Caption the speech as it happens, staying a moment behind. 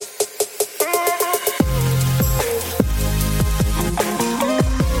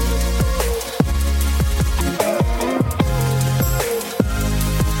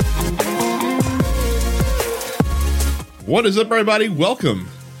What is up, everybody? Welcome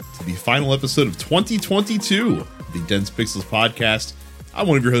to the final episode of 2022, the Dense Pixels podcast. I'm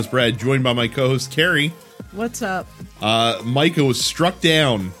one of your hosts, Brad, joined by my co-host, Carrie. What's up? Micah was struck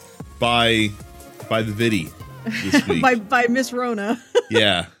down by the Viddy this week. by Miss Rona.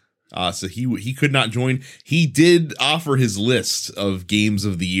 Yeah. So he could not join. He did offer his list of games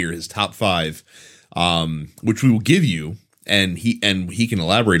of the year, his top 5, which we will give you, and he can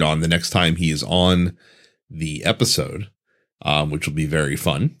elaborate on the next time he is on the episode, which will be very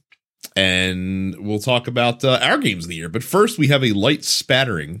fun. And we'll talk about our games of the year. But first, we have a light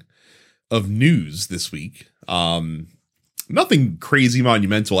spattering of news this week. Nothing crazy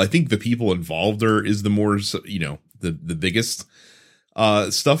monumental. I think the people involved is the more, the biggest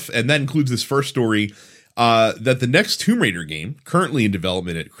stuff. And that includes this first story that the next Tomb Raider game, currently in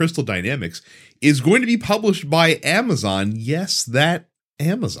development at Crystal Dynamics, is going to be published by Amazon. Yes, that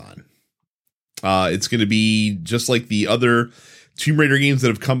Amazon. It's going to be just like the other Tomb Raider games that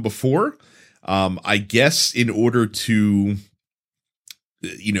have come before. I guess in order to,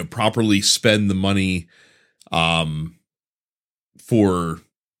 properly spend the money for,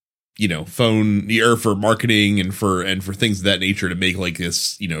 phone or for marketing and for things of that nature to make like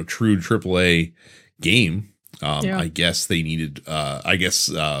this, true AAA game. I guess they needed, what's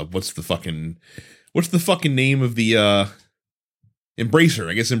the fucking name of the, Embracer.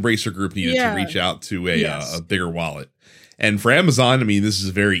 I guess Embracer Group needed to reach out to a bigger wallet. And for Amazon, I mean, this is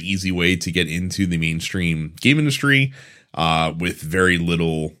a very easy way to get into the mainstream game industry with very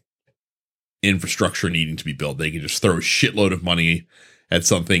little infrastructure needing to be built. They can just throw a shitload of money at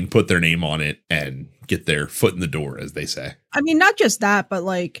something, put their name on it, and get their foot in the door, as they say. I mean, not just that, but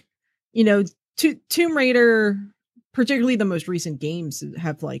like, Tomb Raider, particularly the most recent games,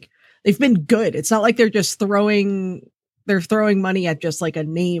 have they've been good. It's not like they're just throwing money at just like a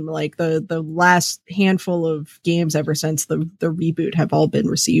name. Like the last handful of games ever since the reboot have all been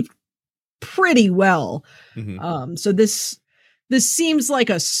received pretty well. Mm-hmm. So this seems like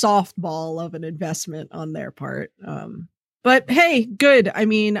a softball of an investment on their part. But hey, good. I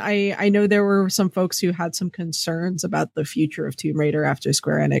mean, I know there were some folks who had some concerns about the future of Tomb Raider after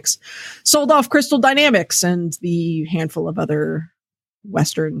Square Enix sold off Crystal Dynamics and the handful of other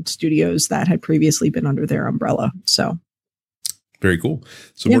Western studios that had previously been under their umbrella. So very cool.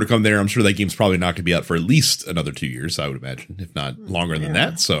 So more to come there. I'm sure that game's probably not going to be out for at least another 2 years, I would imagine, if not longer than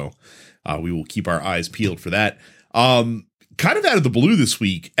that. So we will keep our eyes peeled for that. Kind of out of the blue this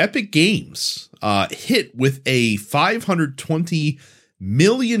week, Epic Games hit with a $520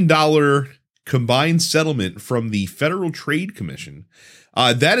 million combined settlement from the Federal Trade Commission.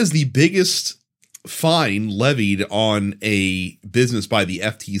 That is the biggest fine levied on a business by the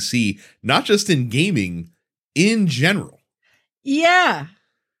FTC, not just in gaming, in general. Yeah.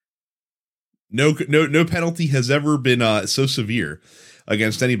 No penalty has ever been so severe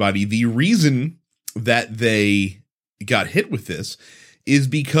against anybody. The reason that they got hit with this is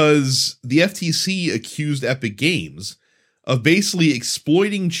because the FTC accused Epic Games of basically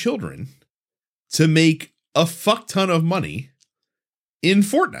exploiting children to make a fuck ton of money in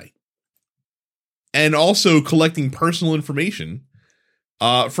Fortnite, and also collecting personal information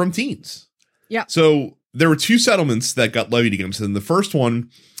from teens. Yeah. So there were 2 settlements that got levied against them. The first one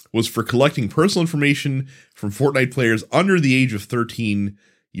was for collecting personal information from Fortnite players under the age of 13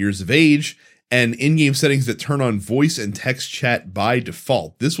 years of age and in-game settings that turn on voice and text chat by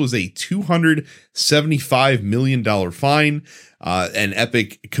default. This was a $275 million fine, and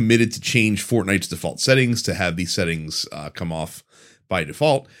Epic committed to change Fortnite's default settings to have these settings come off by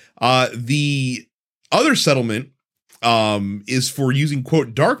default. The other settlement is for using,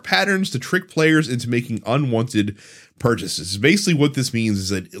 quote, dark patterns to trick players into making unwanted purchases. Basically what this means is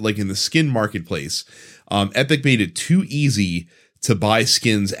that, like in the skin marketplace, Epic made it too easy to buy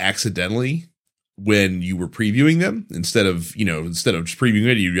skins accidentally when you were previewing them. Instead of just previewing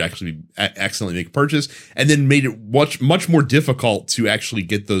it, you actually accidentally make a purchase, and then made it much more difficult to actually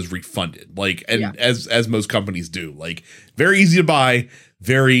get those refunded. As most companies do, like very easy to buy,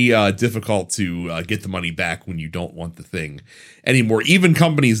 very difficult to get the money back when you don't want the thing anymore. Even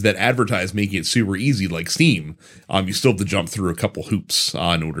companies that advertise making it super easy, like Steam, you still have to jump through a couple hoops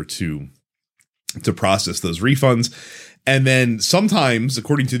in order to process those refunds. And then sometimes,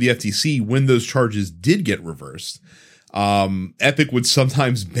 according to the FTC, when those charges did get reversed, Epic would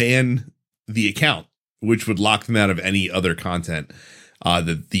sometimes ban the account, which would lock them out of any other content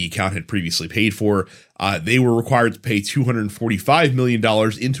that the account had previously paid for. They were required to pay $245 million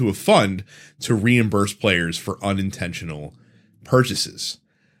into a fund to reimburse players for unintentional purchases.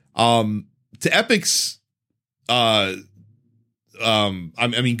 To Epic's, I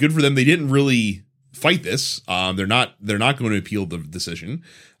mean, good for them. They didn't really fight this. They're not going to appeal the decision.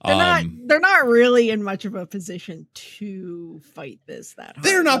 They're not really in much of a position to fight this that hard.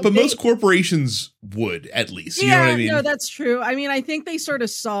 They're not, but most corporations would, at least. You know what I mean? No, that's true. I mean, I think they sort of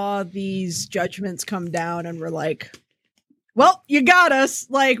saw these judgments come down and were like, well, you got us.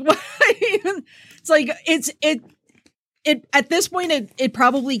 Like, it's like, it at this point, it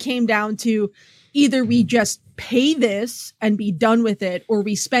probably came down to either we just pay this and be done with it, or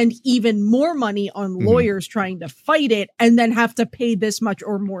we spend even more money on lawyers trying to fight it and then have to pay this much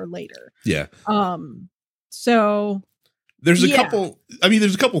or more later. Yeah. So there's a couple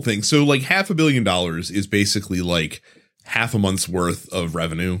things. So like $500 million is basically like half a month's worth of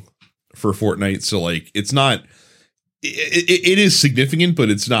revenue for Fortnite. So like, it's not, it is significant, but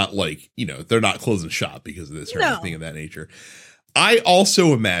it's not like, you know, they're not closing shop because of this or anything of that nature. I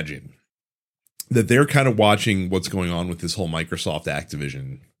also imagine that they're kind of watching what's going on with this whole Microsoft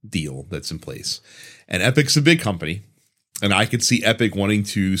Activision deal that's in place. And Epic's a big company, and I could see Epic wanting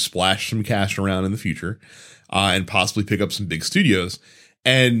to splash some cash around in the future and possibly pick up some big studios.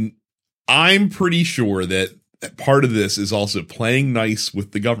 And I'm pretty sure that part of this is also playing nice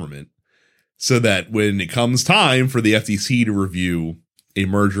with the government so that when it comes time for the FTC to review a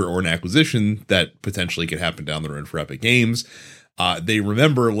merger or an acquisition that potentially could happen down the road for Epic Games, they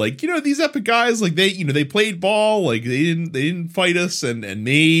remember, like, you know, these Epic guys, like they played ball, like they didn't fight us, and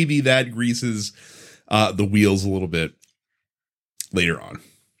maybe that greases the wheels a little bit later on.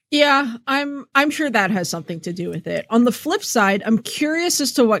 Yeah, I'm sure that has something to do with it. On the flip side, I'm curious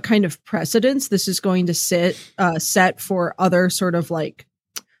as to what kind of precedents this is going to set for other sort of like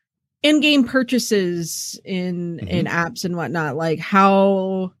in-game purchases in apps and whatnot. Like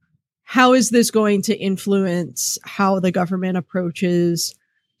how is this going to influence how the government approaches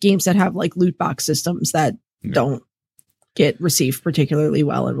games that have like loot box systems that don't get received particularly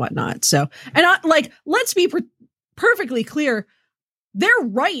well and whatnot? So, and let's be perfectly clear. They're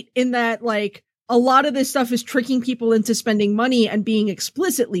right in that, like, a lot of this stuff is tricking people into spending money and being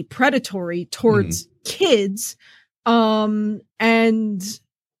explicitly predatory towards kids. And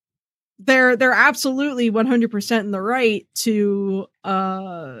they're absolutely 100% in the right to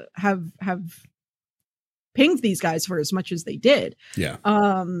have pinged these guys for as much as they did. Yeah.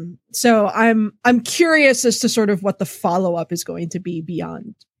 So I'm curious as to sort of what the follow-up is going to be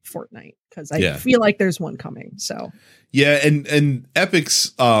beyond Fortnite, because I feel like there's one coming. So yeah, and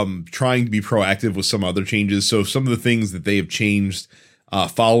Epic's trying to be proactive with some other changes. So some of the things that they have changed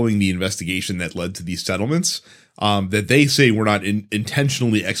following the investigation that led to these settlements, that they say were not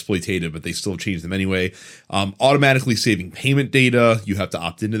intentionally exploitative, but they still changed them anyway. Automatically saving payment data, you have to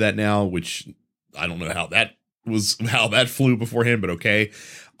opt into that now, which I don't know how that flew beforehand, but okay.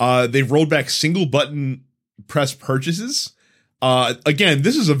 They've rolled back single button press purchases. Again,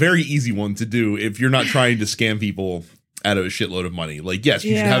 this is a very easy one to do if you're not trying to scam people out of a shitload of money. Like, yes,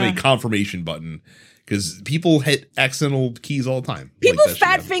 you should have a confirmation button, because people hit accidental keys all the time. People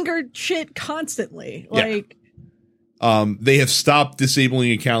fat fingered shit constantly. Like, they have stopped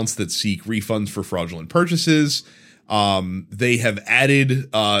disabling accounts that seek refunds for fraudulent purchases. They have added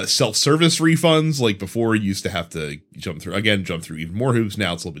self-service refunds. Like before, you used to have to jump through even more hoops.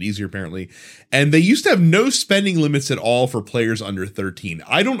 Now it's a little bit easier, apparently. And they used to have no spending limits at all for players under 13.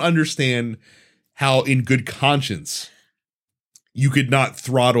 I don't understand how, in good conscience, you could not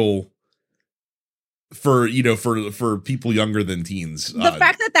throttle for people younger than teens. The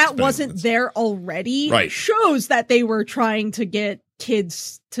fact that wasn't there already shows that they were trying to get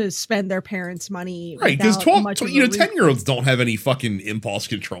kids to spend their parents' money. Right, because 10-year-olds don't have any fucking impulse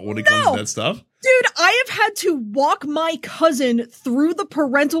control when it comes to that stuff. Dude, I have had to walk my cousin through the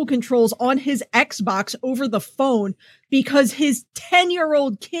parental controls on his Xbox over the phone because his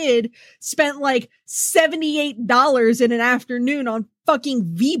 10-year-old kid spent like $78 in an afternoon on fucking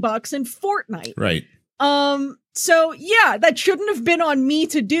V-Bucks and Fortnite. Right. So yeah, that shouldn't have been on me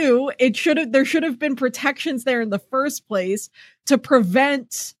to do. There should have been protections there in the first place to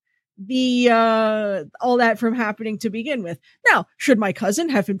prevent the all that from happening to begin with. Now, should my cousin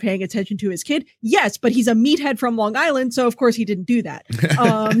have been paying attention to his kid? Yes, but he's a meathead from Long Island, so of course he didn't do that.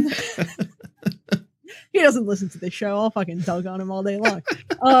 He doesn't listen to this show. I'll fucking dug on him all day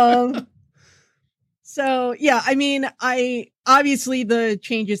long. So yeah, I mean, obviously the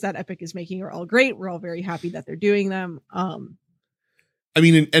changes that Epic is making are all great. We're all very happy that they're doing them. I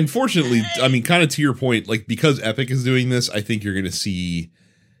mean, and fortunately, I mean, kind of to your point, like, because Epic is doing this, I think you're going to see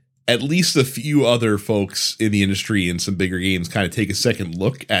at least a few other folks in the industry and some bigger games kind of take a second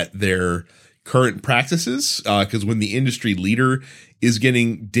look at their current practices. Because when the industry leader is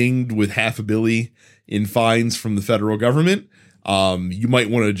getting dinged with $500 million in fines from the federal government, you might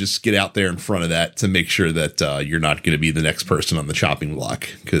want to just get out there in front of that to make sure that you're not going to be the next person on the chopping block.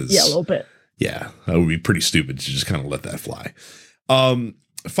 Because yeah, a little bit. Yeah, that would be pretty stupid to just kind of let that fly.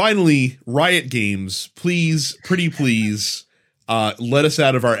 Finally, Riot Games, please, pretty please, let us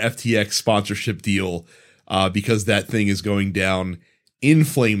out of our FTX sponsorship deal because that thing is going down in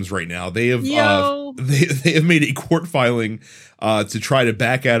flames right now. They have they have made a court filing to try to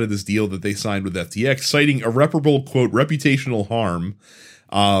back out of this deal that they signed with FTX, citing irreparable, quote, reputational harm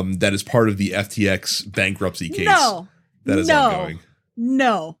that is part of the FTX bankruptcy case that is ongoing.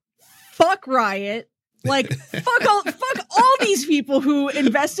 No. Fuck Riot. Like, fuck all these people who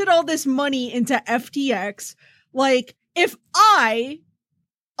invested all this money into FTX. Like, if I,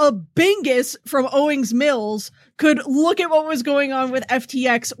 a Bingus from Owings Mills, could look at what was going on with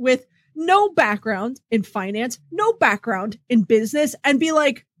FTX with no background in finance, no background in business, and be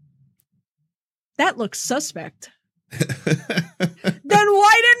like, that looks suspect. Then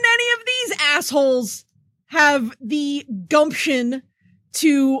why didn't any of these assholes have the gumption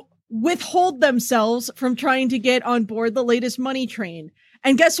to withhold themselves from trying to get on board the latest money train?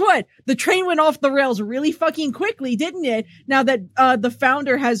 And guess what? The train went off the rails really fucking quickly, didn't it? Now that the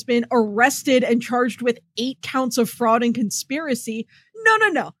founder has been arrested and charged with 8 counts of fraud and conspiracy.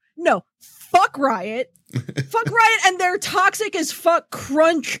 No. Fuck Riot. Fuck Riot and their toxic as fuck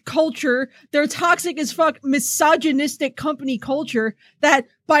crunch culture. Their toxic as fuck misogynistic company culture that,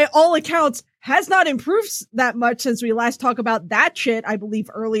 by all accounts, has not improved that much since we last talked about that shit, I believe,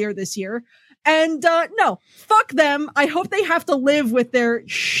 earlier this year. And no, fuck them. I hope they have to live with their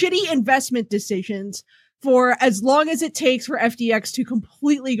shitty investment decisions for as long as it takes for FTX to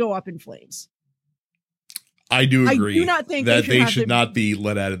completely go up in flames. I do agree. I do not think that they should not be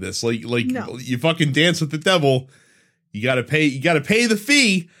let out of this. Like no. You fucking dance with the devil. You gotta pay the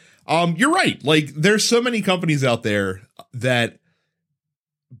fee. You're right. Like, there's so many companies out there that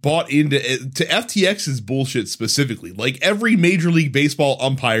bought into FTX's bullshit specifically. Like, every Major League Baseball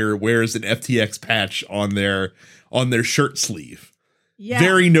umpire wears an FTX patch on their shirt sleeve. Yeah.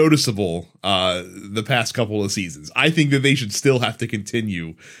 Very noticeable the past couple of seasons. I think that they should still have to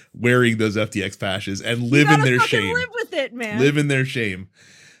continue wearing those FTX patches and live in their shame. Live with it, man. Live in their shame.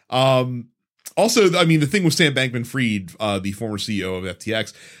 Also, I mean, the thing with Sam Bankman-Fried, the former CEO of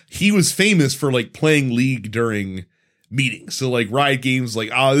FTX, he was famous for like playing League during meetings. So like Riot Games,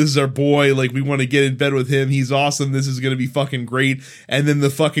 like, oh, this is our boy. Like, we want to get in bed with him. He's awesome. This is going to be fucking great. And then the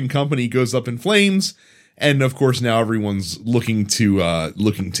fucking company goes up in flames. And of course, now everyone's looking to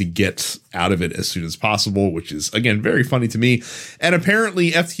get out of it as soon as possible, which is, again, very funny to me. And apparently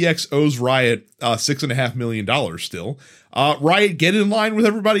FTX owes Riot $6.5 million still. Riot, get in line with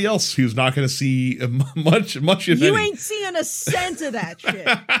everybody else who's not going to see much if you any. Ain't seeing a cent of that shit.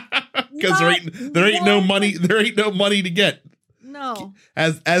 Because there ain't no money. There ain't no money to get. No.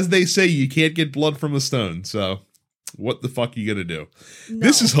 As they say, you can't get blood from a stone. So what the fuck are you gonna do? No.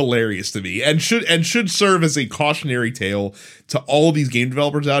 This is hilarious to me, and should serve as a cautionary tale to all these game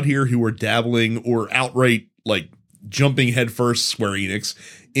developers out here who are dabbling or outright like jumping headfirst, Square Enix,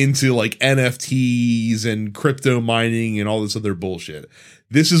 into like NFTs and crypto mining and all this other bullshit.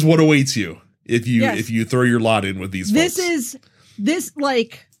 This is what awaits you if you throw your lot in with these folks.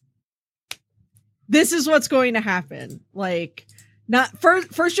 This is what's going to happen. Like, not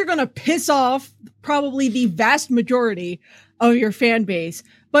first you're going to piss off probably the vast majority of your fan base,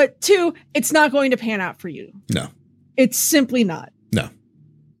 but 2, it's not going to pan out for you. No. It's simply not. No.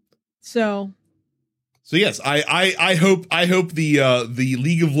 So yes, I hope the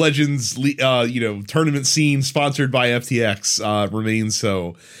League of Legends tournament scene sponsored by FTX remains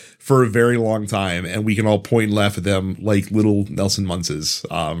so for a very long time, and we can all point and laugh at them like little Nelson Munces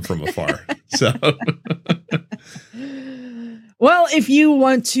from afar. So well, if you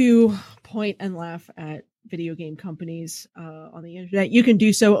want to point and laugh at video game companies on the internet, you can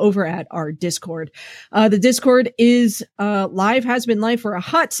do so over at our Discord. The Discord is has been live for a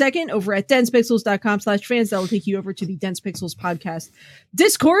hot second over at densepixels.com/fans. That'll take you over to the Dense Pixels podcast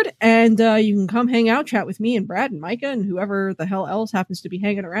Discord, and you can come hang out, chat with me and Brad and Micah and whoever the hell else happens to be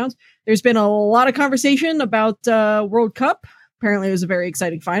hanging around. There's been a lot of conversation about World Cup. Apparently it was a very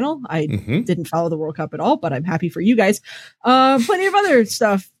exciting final. I didn't follow the World Cup at all, but I'm happy for you guys. Plenty of other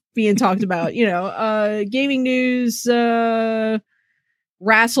stuff being talked about, gaming news,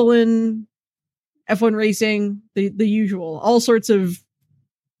 wrestling, F1 racing, the usual, all sorts of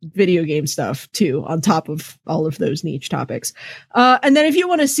video game stuff too, on top of all of those niche topics. And then if you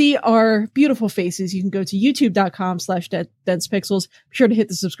want to see our beautiful faces, you can go to youtube.com/densepixels. Be sure to hit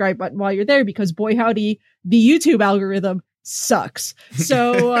the subscribe button while you're there, because boy howdy, the YouTube algorithm sucks.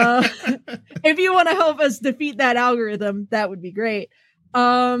 So if you want to help us defeat that algorithm, that would be great.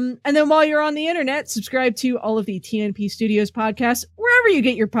 And then while you're on the internet, subscribe to all of the TNP Studios podcasts, wherever you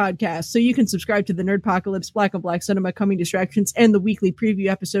get your podcasts. So you can subscribe to the Nerdpocalypse, Black on Black Cinema, Coming Distractions, and the weekly preview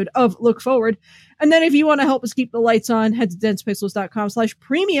episode of Look Forward. And then if you want to help us keep the lights on, head to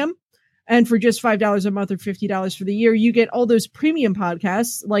densepixels.com/premium. And for just $5 a month or $50 for the year, you get all those premium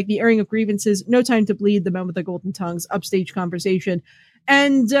podcasts like The Airing of Grievances, No Time to Bleed, The Men with the Golden Tongues, Upstage Conversation,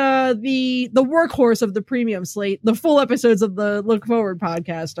 and the workhorse of the premium slate. The full episodes of the Look Forward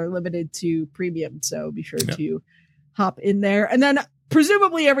podcast are limited to premium, so be sure to hop in there. And then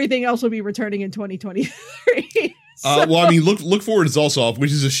presumably everything else will be returning in 2023. Well, I mean, look forward is also off,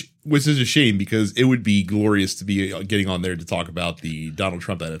 which is a shame because it would be glorious to be getting on there to talk about the Donald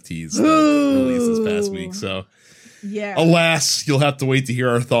Trump NFTs that released this past week. So, yeah, alas, you'll have to wait to hear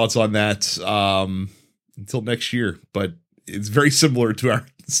our thoughts on that until next year. But it's very similar to our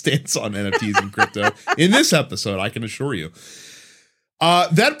stance on NFTs and crypto in this episode, I can assure you.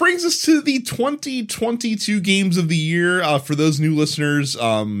 That brings us to the 2022 games of the year. For those new listeners,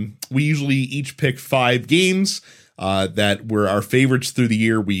 we usually each pick 5 games that were our favorites through the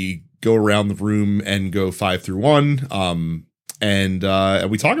year. We go around the room and go 5 through 1. And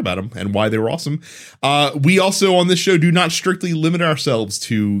we talk about them and why they were awesome. We also on this show do not strictly limit ourselves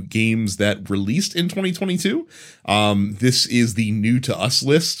to games that released in 2022. This is the new to us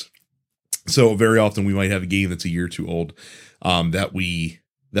list. So very often we might have a game that's a year or two old that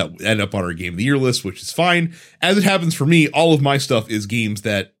end up on our game of the year list, which is fine. As it happens for me, all of my stuff is games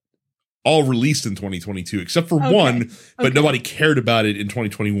that all released in 2022, except for one, but nobody cared about it in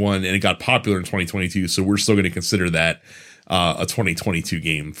 2021 and it got popular in 2022. So we're still going to consider that a 2022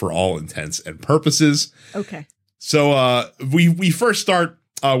 game for all intents and purposes. Okay. So we first start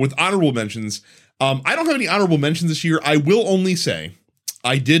with honorable mentions. I don't have any honorable mentions this year. I will only say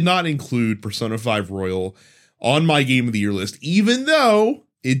I did not include Persona 5 Royal on my game of the year list, even though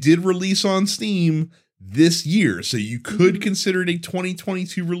it did release on Steam this year. So you could consider it a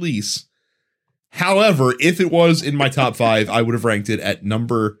 2022 release. However, if it was in my top 5, I would have ranked it at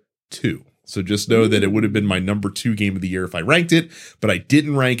number 2. So just know that it would have been my number 2 game of the year if I ranked it, but I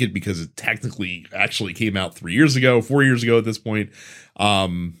didn't rank it because it technically actually came out 4 years ago at this point.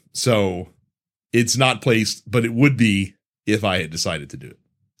 So it's not placed, but it would be if I had decided to do it.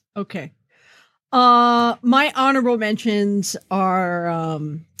 Okay. My honorable mentions are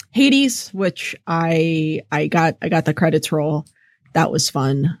Hades, which I got the credits roll. That was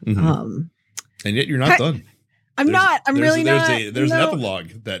fun. Mm-hmm. And yet you're not done. I'm really not. There's an epilogue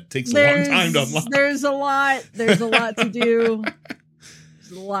that takes a long time to unlock. There's a lot to do.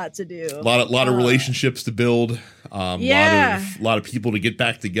 There's a lot to do. A lot of relationships to build. A lot of people to get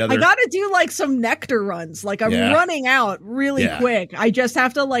back together. I got to do like some nectar runs. Like I'm running out really quick. I just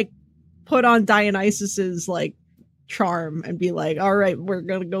have to like put on Dionysus's like charm and be like, all right, we're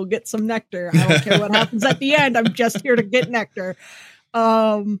going to go get some nectar. I don't care what happens at the end. I'm just here to get nectar.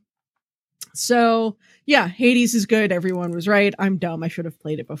 So yeah, Hades is good. Everyone was right. I'm dumb. I should have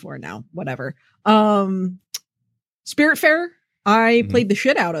played it before now. Whatever. Spiritfarer, I played the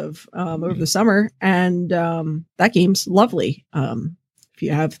shit out of over the summer, and that game's lovely. If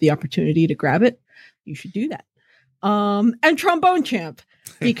you have the opportunity to grab it, you should do that. And Trombone Champ,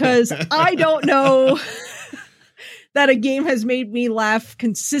 because I don't know that a game has made me laugh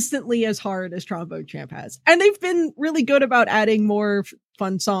consistently as hard as Trombone Champ has. And they've been really good about adding more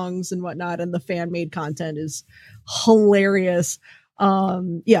fun songs and whatnot, and the fan-made content is hilarious.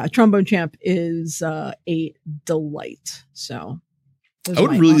 Trombone Champ is a delight. So I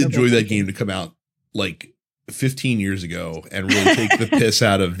would really enjoy that game to come out like 15 years ago and really take the piss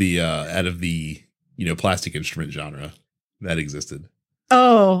out of the plastic instrument genre that existed.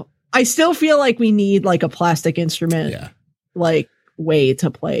 Oh, I still feel like we need like a plastic instrument like way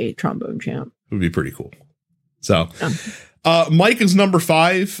to play Trombone Champ. It would be pretty cool. So Micah's number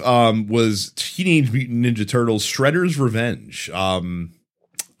 5 was Teenage Mutant Ninja Turtles Shredder's Revenge.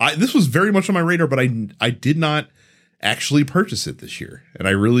 This was very much on my radar, but I did not actually purchase it this year, and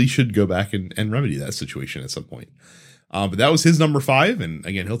I really should go back and remedy that situation at some point. But that was his number 5, and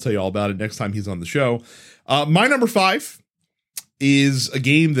again, he'll tell you all about it next time he's on the show. My number 5 is a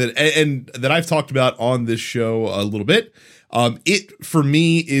game that I've talked about on this show a little bit. It, for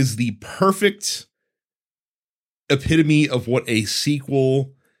me, is the perfect epitome of what a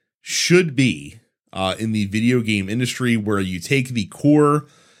sequel should be in the video game industry, where you take the core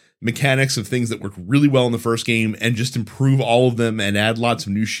mechanics of things that worked really well in the first game and just improve all of them and add lots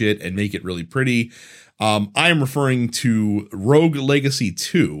of new shit and make it really pretty. I am referring to Rogue Legacy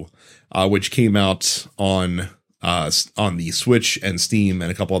 2, which came out on on the Switch and Steam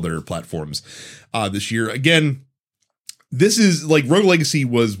and a couple other platforms this year. Again, this is like Rogue Legacy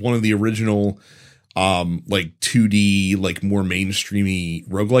was one of the original like 2D, like more mainstreamy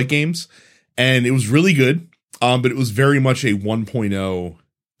roguelike games, and it was really good. But it was very much a 1.0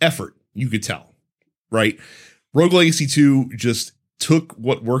 effort, you could tell, right? Rogue Legacy 2 just took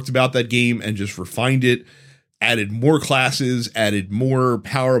what worked about that game and just refined it, added more classes, added more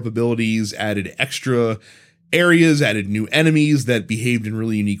power-up abilities, added extra areas, added new enemies that behaved in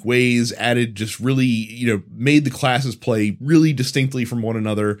really unique ways, added just really, made the classes play really distinctly from one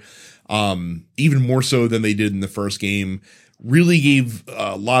another, even more so than they did in the first game. Really gave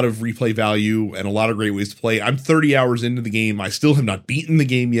a lot of replay value and a lot of great ways to play. I'm 30 hours into the game. I still have not beaten the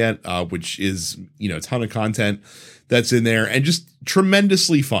game yet, which is, a ton of content that's in there and just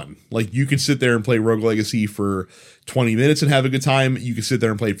tremendously fun. Like you can sit there and play Rogue Legacy for 20 minutes and have a good time. You can sit there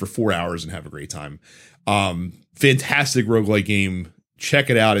and play it for 4 hours and have a great time. Fantastic roguelike game.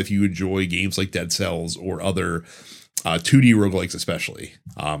 Check it out if you enjoy games like Dead Cells or other 2D roguelikes especially.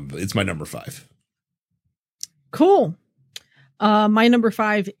 It's my number 5. Cool. My number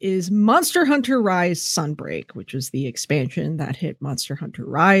 5 is Monster Hunter Rise Sunbreak, which is the expansion that hit Monster Hunter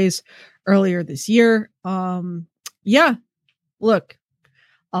Rise earlier this year. Yeah, look,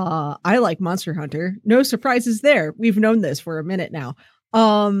 I like Monster Hunter. No surprises there. We've known this for a minute now.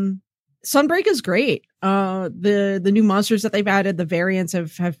 Sunbreak is great. The new monsters that they've added, the variants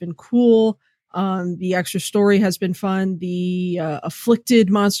have been cool. The extra story has been fun. The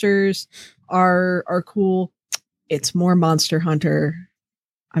afflicted monsters are cool. It's more Monster Hunter.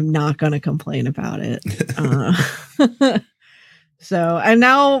 I'm not going to complain about it. And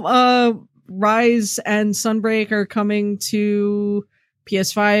now Rise and Sunbreak are coming to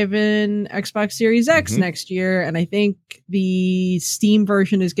PS5 and Xbox Series X next year. And I think the Steam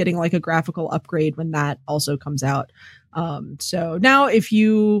version is getting like a graphical upgrade when that also comes out. So now if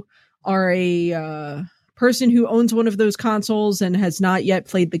you are a person who owns one of those consoles and has not yet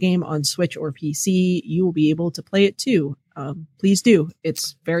played the game on Switch or PC, you will be able to play it too. Please do.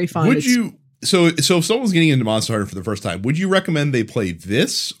 It's very fun. So if someone's getting into Monster Hunter for the first time, would you recommend they play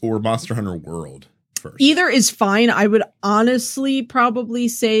this or Monster Hunter World first? Either is fine. I would honestly probably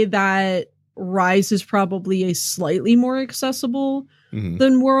say that Rise is probably a slightly more accessible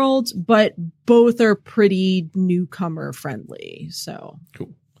than World, but both are pretty newcomer friendly. So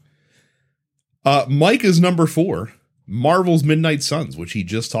cool. Mike is number 4, Marvel's Midnight Suns, which he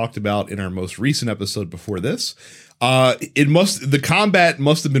just talked about in our most recent episode before this. The combat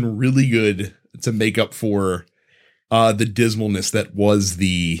must have been really good to make up for the dismalness that was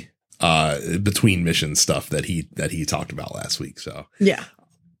the between mission stuff that he talked about last week. So yeah,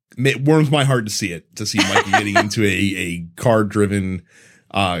 it warms my heart to see Mike getting into a card driven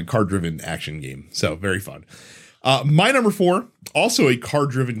action game. So very fun. My number 4, also a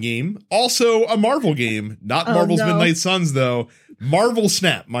card-driven game, also a Marvel game, not Marvel's Midnight Suns, though. Marvel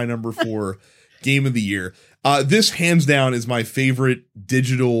Snap, my number 4 game of the year. This, hands down, is my favorite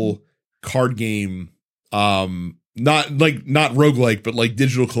digital card game. Not roguelike, but like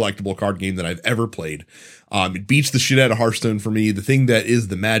digital collectible card game that I've ever played. It beats the shit out of Hearthstone for me. The thing that is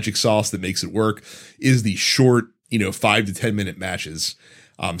the magic sauce that makes it work is the short, 5 to 10 minute matches.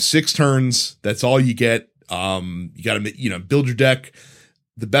 6 turns, that's all you get. You got to, build your deck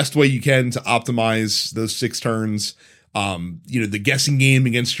the best way you can to optimize those 6 turns. The guessing game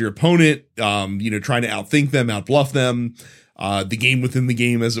against your opponent, trying to outthink them, outbluff them, the game within the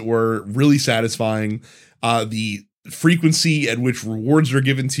game, as it were, really satisfying. The frequency at which rewards are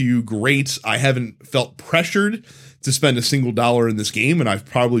given to you, great. I haven't felt pressured to spend a single dollar in this game, and I've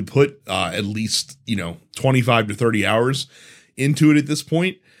probably put at least 25 to 30 hours into it at this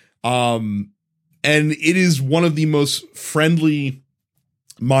point. And it is one of the most friendly,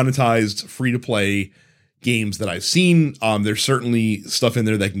 monetized, free-to-play games that I've seen. There's certainly stuff in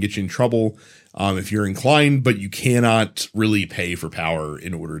there that can get you in trouble if you're inclined, but you cannot really pay for power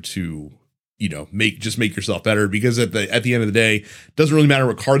in order to, make yourself better, because at the end of the day, it doesn't really matter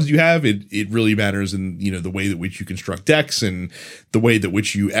what cards you have. It really matters in, the way that which you construct decks, and the way that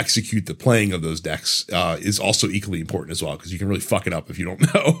which you execute the playing of those decks is also equally important as well, because you can really fuck it up if you don't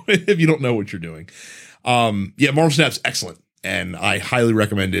know what you're doing. Marvel Snap's excellent, and I highly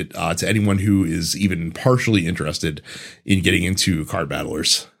recommend it to anyone who is even partially interested in getting into card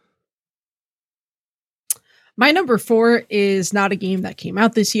battlers. My number 4 is not a game that came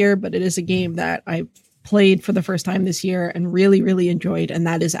out this year, but it is a game that I played for the first time this year and really, really enjoyed, and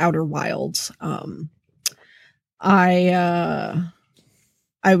that is Outer Wilds. I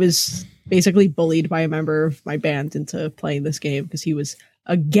was basically bullied by a member of my band into playing this game because he was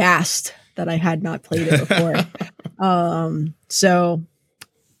aghast that I had not played it before. So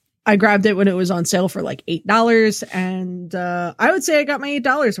I grabbed it when it was on sale for like $8, and I would say I got my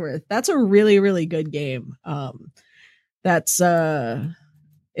 $8 worth. That's a really, really good game. That's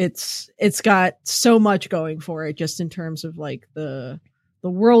it's got so much going for it, just in terms of like the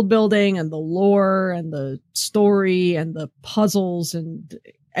world building and the lore and the story and the puzzles and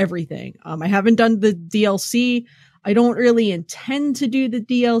everything. I haven't done the DLC. I don't really intend to do the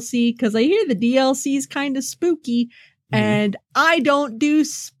DLC because I hear the DLC is kind of spooky. And I don't do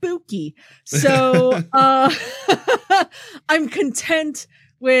spooky. So I'm content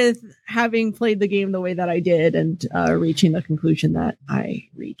with having played the game the way that I did and reaching the conclusion that I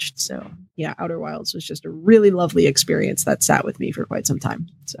reached. So yeah, Outer Wilds was just a really lovely experience that sat with me for quite some time.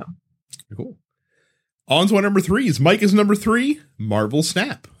 So cool. On to our number 3 is Micah's number 3, Marvel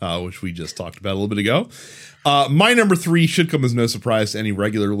Snap, which we just talked about a little bit ago. My number 3 should come as no surprise to any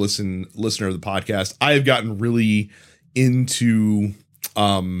regular listener of the podcast. I have gotten really into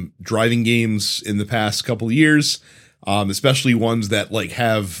driving games in the past couple of years, especially ones that like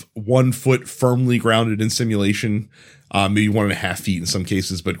have 1 foot firmly grounded in simulation, maybe 1.5 feet in some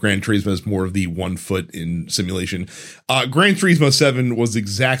cases, but Gran Turismo is more of the 1 foot in simulation. Gran Turismo 7 was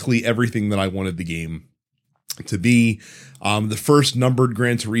exactly everything that I wanted the game to be. The first numbered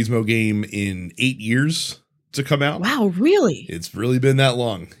Gran Turismo game in 8 years to come out. Wow, really? It's really been that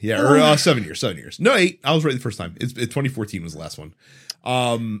long. Yeah, or 7 years. No, 8. I was right the first time. 2014 was the last one.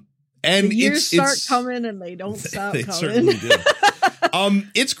 And the years start coming and they don't stop they coming. Certainly do.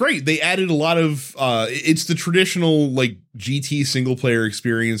 It's great. They added a lot of it's the traditional like GT single player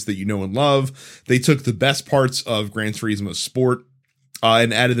experience that you know and love. They took the best parts of Gran Turismo Sport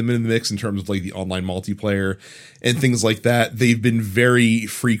and added them in the mix in terms of like the online multiplayer and things like that. They've been very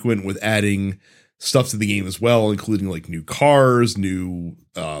frequent with adding stuff to the game as well, including like new cars, new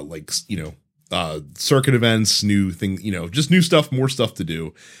circuit events, new things, just new stuff, more stuff to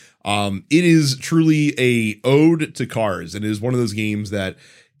do. It is truly a ode to cars, and it is one of those games that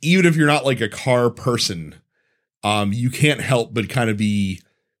even if you're not like a car person, you can't help but kind of be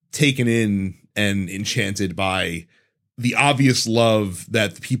taken in and enchanted by the obvious love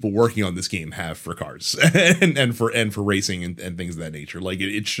that the people working on this game have for cars and for racing and things of that nature. Like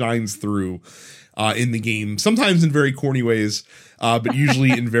it shines through in the game, sometimes in very corny ways, but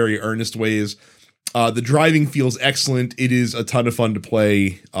usually in very earnest ways. The driving feels excellent. It is a ton of fun to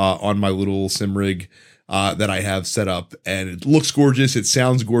play on my little sim rig that I have set up, and it looks gorgeous. It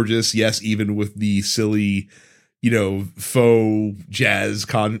sounds gorgeous. Yes, even with the silly, faux jazz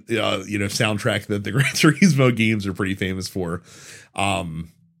soundtrack that the Gran Turismo games are pretty famous for.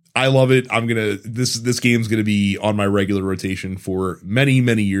 I love it. This game's gonna be on my regular rotation for many,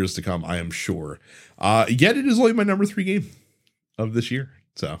 many years to come, I am sure. Yet it is only my number 3 game of this year.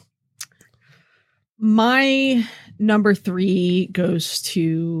 So my number 3 goes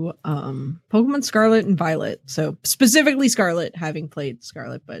to Pokemon Scarlet and Violet. So specifically Scarlet, having played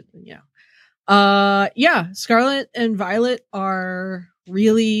Scarlet, but Scarlet and Violet are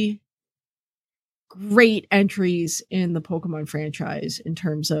really great entries in the Pokemon franchise in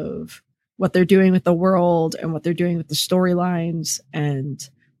terms of what they're doing with the world and what they're doing with the storylines and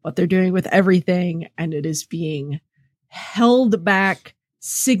what they're doing with everything. And it is being held back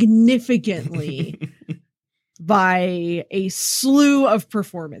significantly by a slew of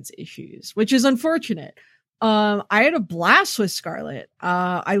performance issues, which is unfortunate. I had a blast with Scarlet.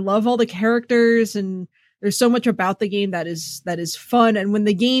 I love all the characters, and there's so much about the game that is fun. And when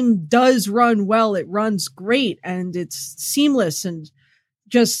the game does run well, it runs great and it's seamless, and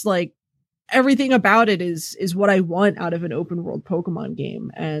just like everything about it is what I want out of an open world Pokemon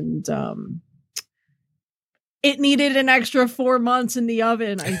game. And it needed an extra 4 months in the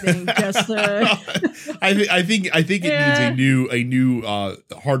oven, I think. Just I think it needs a new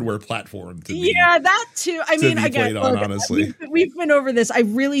hardware platform to be. Yeah, that too. I mean, again, honestly, we've been over this. I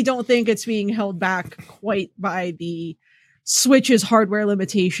really don't think it's being held back quite by the Switch's hardware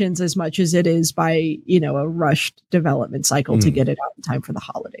limitations as much as it is by a rushed development cycle to get it out in time for the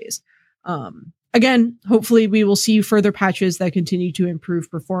holidays. Again, hopefully we will see further patches that continue to improve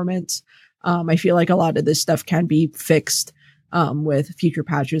performance. I feel like a lot of this stuff can be fixed with future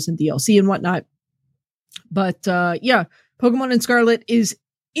patches and DLC and whatnot. But Pokemon and Scarlet is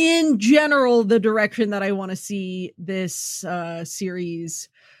in general the direction that I want to see this series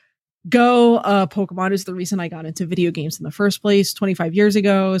go. Pokemon is the reason I got into video games in the first place 25 years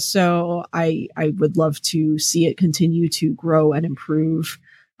ago. So I would love to see it continue to grow and improve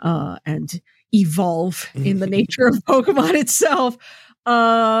and evolve in the nature of Pokemon itself.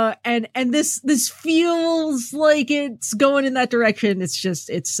 And this feels like it's going in that direction. It's just,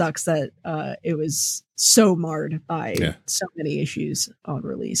 it sucks that it was so marred by so many issues on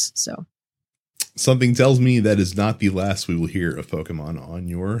release. So something tells me that is not the last we will hear of Pokemon on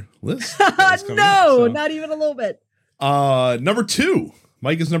your list. No, not even a little bit. Number 2,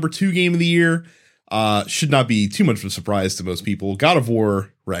 Micah's number 2 game of the year. Should not be too much of a surprise to most people. God of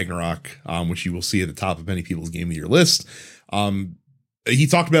War Ragnarok, which you will see at the top of many people's game of the year list. He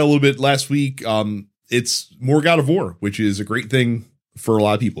talked about it a little bit last week. It's more God of War, which is a great thing for a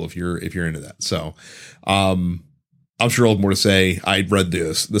lot of people if you're into that. So, I'm sure I'll have more to say. I read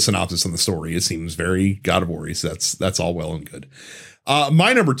the synopsis on the story. It seems very God of War, so that's all well and good.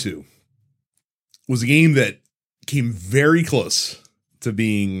 My number 2 was a game that came very close to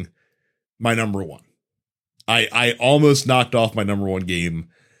being my number 1. I almost knocked off my number 1 game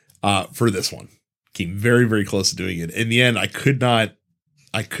for this one. Came very, very close to doing it. In the end, I could not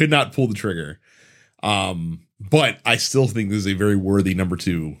pull the trigger. But I still think this is a very worthy number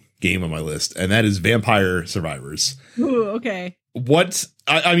 2 game on my list, and that is Vampire Survivors. Ooh, okay. What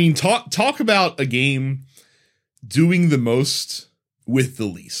I mean, talk about a game doing the most with the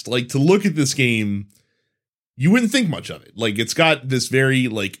least. Like, to look at this game, you wouldn't think much of it. Like, it's got this very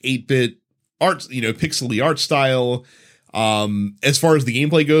like 8-bit art, pixely art style. As far as the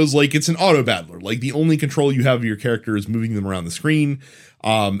gameplay goes, like, it's an auto battler. Like, the only control you have of your character is moving them around the screen.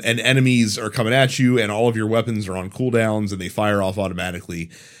 And enemies are coming at you, and all of your weapons are on cooldowns and they fire off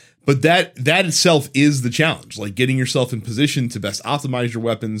automatically. But that itself is the challenge, like getting yourself in position to best optimize your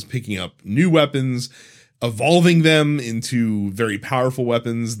weapons, picking up new weapons, evolving them into very powerful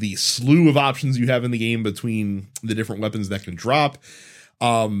weapons, the slew of options you have in the game between the different weapons that can drop.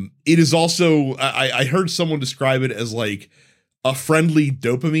 It is also, I heard someone describe it as like a friendly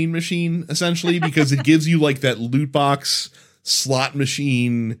dopamine machine, essentially, because it gives you like that loot box slot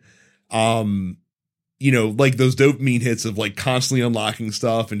machine, like those dopamine hits of like constantly unlocking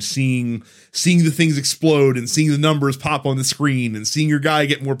stuff and seeing the things explode and seeing the numbers pop on the screen and seeing your guy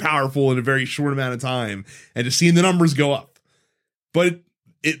get more powerful in a very short amount of time and just seeing the numbers go up. But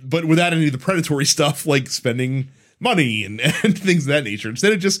without any of the predatory stuff like spending money and things of that nature.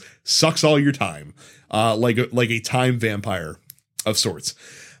 Instead, it just sucks all your time, like a time vampire of sorts.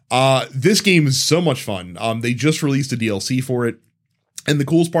 This game is so much fun. They just released a DLC for it, and the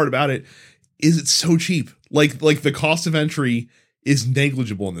coolest part about it is it's so cheap. Like the cost of entry is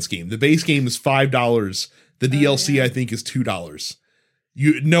negligible in this game. The base game is $5. The DLC I think is $2.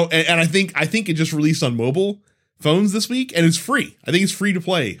 And I think it just released on mobile phones this week, and it's free. I think it's free to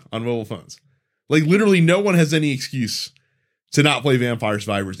play on mobile phones. Like, literally no one has any excuse to not play Vampire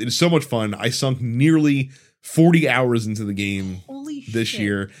Survivors. It is so much fun. I sunk nearly 40 hours into the game this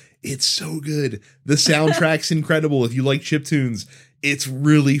year. It's so good. The soundtrack's incredible. If you like chiptunes, it's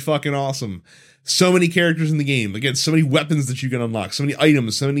really fucking awesome. So many characters in the game. Again, so many weapons that you can unlock. So many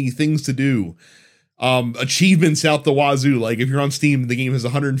items. So many things to do. Achievements out the wazoo. Like, if you're on Steam, the game has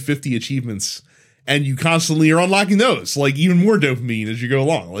 150 achievements. And you constantly are unlocking those, like even more dopamine as you go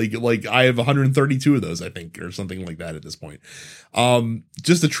along. Like I have 132 of those, I think, or something like that at this point.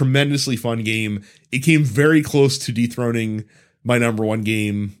 Just a tremendously fun game. It came very close to dethroning my number 1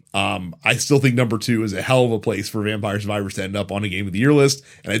 game. I still think number 2 is a hell of a place for Vampire Survivors to end up on a Game of the Year list,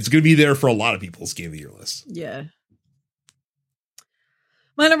 and it's going to be there for a lot of people's Game of the Year list. Yeah.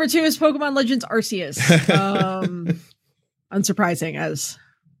 My number 2 is Pokemon Legends Arceus. Unsurprising, as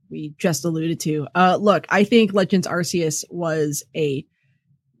we just alluded to. Look, I think Legends Arceus was a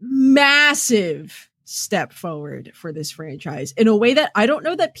massive step forward for this franchise in a way that I don't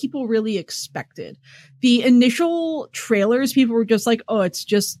know that people really expected. The initial trailers, people were just like, oh, it's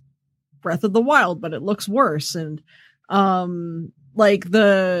just Breath of the Wild, but it looks worse. And like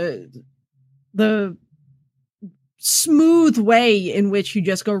the smooth way in which you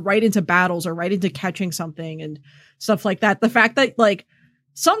just go right into battles or right into catching something and stuff like that. The fact that like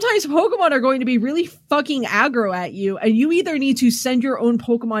sometimes Pokemon are going to be really fucking aggro at you, and you either need to send your own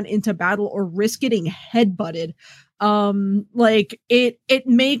Pokemon into battle or risk getting headbutted. Like it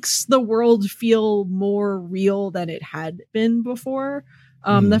makes the world feel more real than it had been before.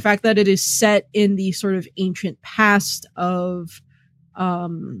 The fact that it is set in the sort of ancient past of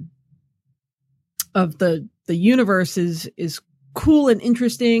the universe is cool and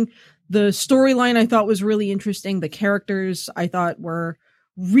interesting. The storyline I thought was really interesting. The characters I thought were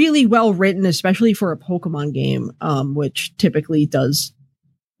really well written, especially for a Pokemon game, which typically does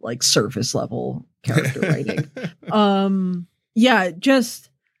like surface level character writing. Yeah, just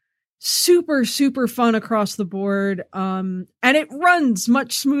super, super fun across the board. And it runs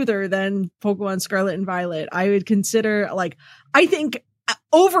much smoother than Pokemon Scarlet and Violet. I would consider, like, I think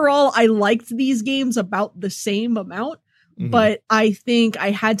overall, I liked these games about the same amount. But I think I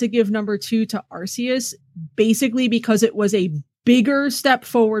had to give number 2 to Arceus, basically because it was a bigger step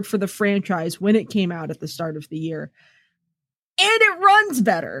forward for the franchise when it came out at the start of the year. And it runs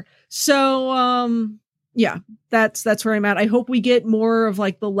better. So, yeah, that's where I'm at. I hope we get more of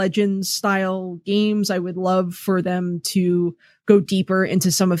like the Legends style games. I would love for them to go deeper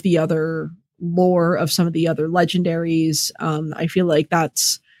into some of the other lore of some of the other legendaries. I feel like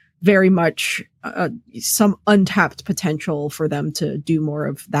that's very much some untapped potential for them to do more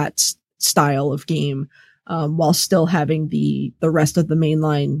of that style of game, while still having the rest of the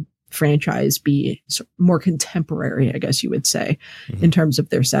mainline franchise be more contemporary, I guess you would say, in terms of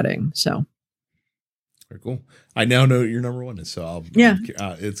their setting. So very cool. I now know what your number 1 is, so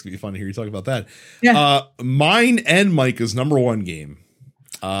it's gonna be fun to hear you talk about that. Yeah. Mine and Micah's number 1 game.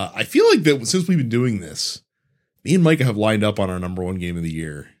 I feel like that since we've been doing this, me and Micah have lined up on our number 1 game of the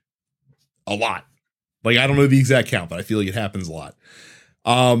year a lot. Like, I don't know the exact count, but I feel like it happens a lot.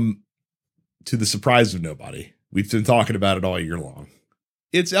 To the surprise of nobody, we've been talking about it all year long.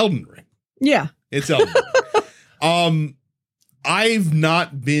 It's Elden Ring. Yeah. It's Elden Ring. I've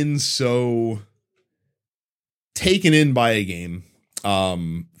not been so taken in by a game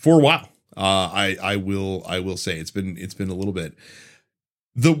for a while. I will say it's been a little bit.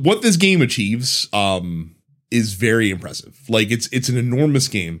 What this game achieves is very impressive. Like, it's an enormous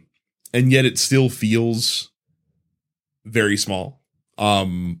game, and yet it still feels very small.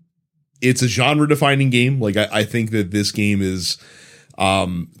 It's a genre defining game. Like, I think that this game is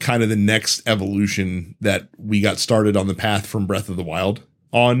kind of the next evolution that we got started on the path from Breath of the Wild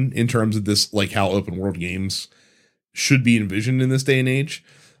on, in terms of this, like, how open world games should be envisioned in this day and age.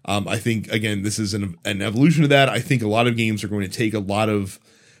 I think, again, this is an evolution of that. I think a lot of games are going to take a lot of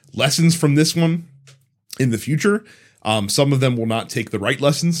lessons from this one in the future. Some of them will not take the right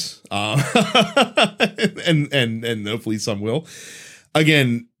lessons, and hopefully some will.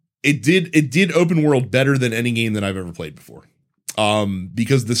 Again, it did open world better than any game that I've ever played before,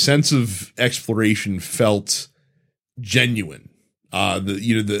 because the sense of exploration felt genuine.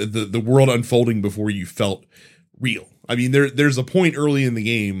 The world unfolding before you felt real. I mean, there's a point early in the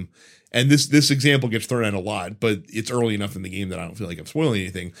game, and this example gets thrown out a lot, but it's early enough in the game that I don't feel like I'm spoiling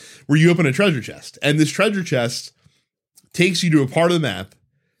anything, where you open a treasure chest, and this treasure chest takes you to a part of the map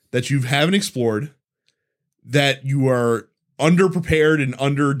that you haven't explored, that you are underprepared and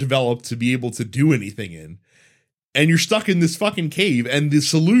underdeveloped to be able to do anything in. And you're stuck in this fucking cave, and the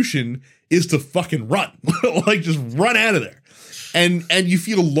solution is to fucking run. Like, just run out of there. And you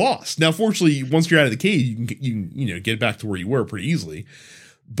feel lost. Now, fortunately, once you're out of the cave, you can get back to where you were pretty easily.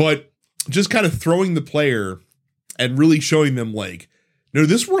 But just kind of throwing the player and really showing them, like, no,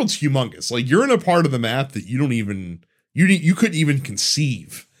 this world's humongous. Like, you're in a part of the map that you couldn't even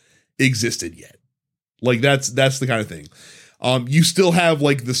conceive existed yet. Like, that's the kind of thing. You still have,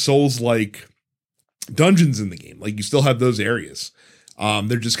 like, the Souls-like dungeons in the game. Like, you still have those areas.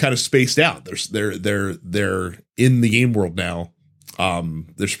 They're just kind of spaced out. They're in the game world now.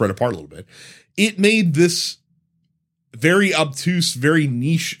 They're spread apart a little bit. It made this very obtuse, very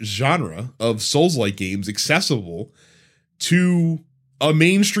niche genre of Souls-like games accessible to a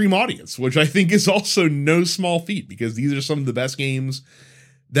mainstream audience, which I think is also no small feat, because these are some of the best games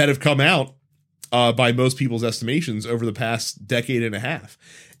that have come out by most people's estimations over the past decade and a half.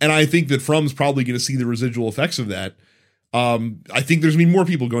 And I think that From's probably going to see the residual effects of that. I think there's going to be more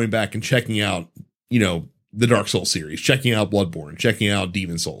people going back and checking out, the Dark Souls series, checking out Bloodborne, checking out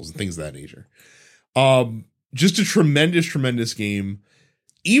Demon Souls, and things of that nature. Just a tremendous, tremendous game.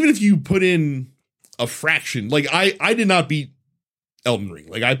 Even if you put in a fraction, like I did not beat Elden Ring.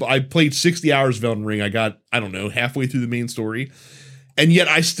 Like, I played 60 hours of Elden Ring. I got, halfway through the main story. And yet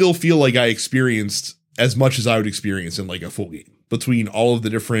I still feel like I experienced as much as I would experience in, like, a full game, between all of the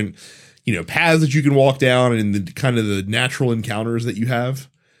different, paths that you can walk down and the kind of the natural encounters that you have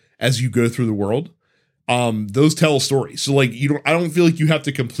as you go through the world. Those tell a story. So, like, I don't feel like you have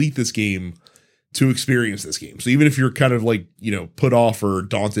to complete this game to experience this game. So even if you're kind of, like, put off or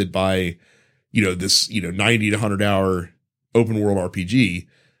daunted by, this, 90 to 100 hour open world RPG,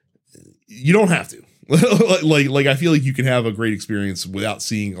 you don't have to. like I feel like you can have a great experience without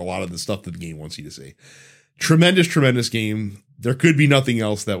seeing a lot of the stuff that the game wants you to see. Tremendous, tremendous game. There could be nothing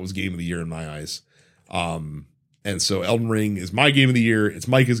else that was game of the year in my eyes. And so Elden Ring is my game of the year. It's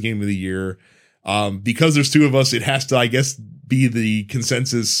Micah's game of the year. Because there's two of us, it has to, I guess, be the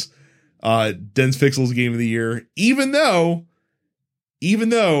consensus Dense Pixels game of the year. Even though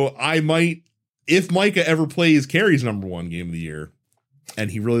I might, if Micah ever plays Carrie's number one game of the year,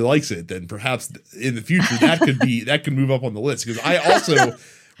 and he really likes it, then perhaps in the future that could move up on the list, because I also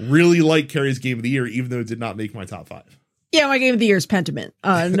really like Carrie's game of the year, even though it did not make my top 5. Yeah, my game of the year is Pentiment.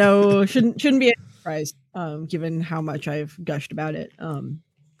 No, shouldn't be a surprise, given how much I've gushed about it.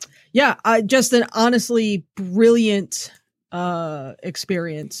 Just an honestly brilliant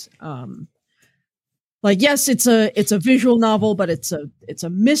experience. Yes, it's a visual novel, but it's a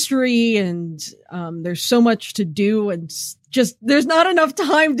mystery, and there's so much to do, and just there's not enough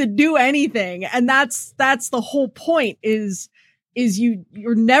time to do anything, and that's the whole point. Is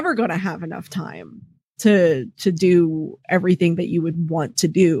you're never going to have enough time to do everything that you would want to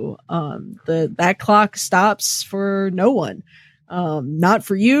do. That clock stops for no one. Not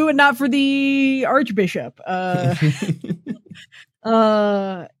for you and not for the Archbishop.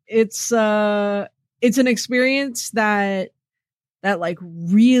 It's an experience that like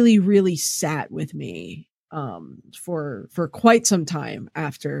really, really sat with me for quite some time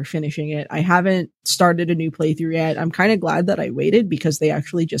after finishing it. I haven't started a new playthrough yet. I'm kind of glad that I waited, because they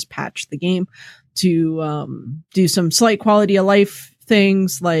actually just patched the game to do some slight quality of life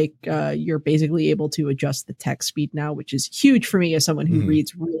things, like you're basically able to adjust the text speed now, which is huge for me as someone who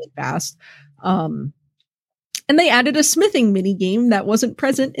reads really fast. And they added a smithing mini game that wasn't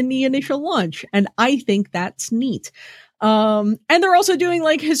present in the initial launch, and I think that's neat. And they're also doing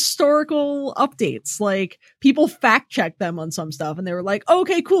like historical updates. Like, people fact check them on some stuff, and they were like,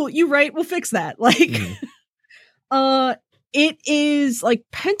 "Okay, cool, you right, we'll fix that." Like, it is like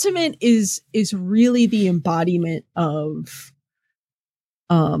Pentiment is really the embodiment of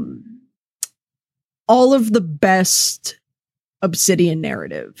all of the best Obsidian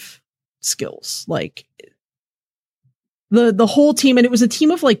narrative skills. Like, the whole team, and it was a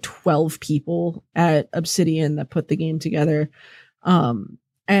team of like 12 people at Obsidian that put the game together.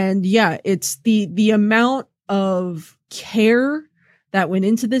 And yeah, it's the amount of care that went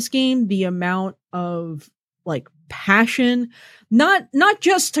into this game, the amount of like passion, not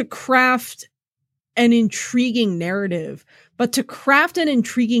just to craft an intriguing narrative, but to craft an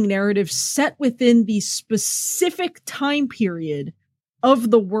intriguing narrative set within the specific time period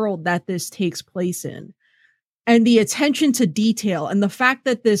of the world that this takes place in. And the attention to detail, and the fact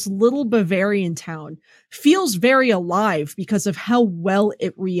that this little Bavarian town feels very alive because of how well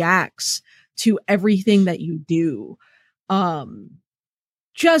it reacts to everything that you do.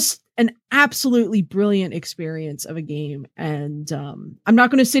 Just an absolutely brilliant experience of a game. And I'm not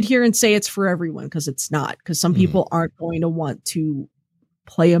going to sit here and say it's for everyone, because it's not, because some people aren't going to want to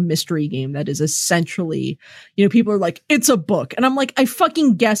play a mystery game that is essentially, people are like, it's a book. And I'm like, I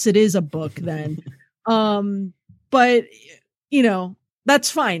fucking guess it is a book then. But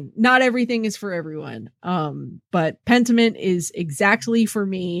that's fine. Not everything is for everyone. But Pentiment is exactly for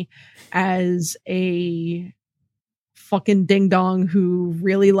me, as a fucking ding dong who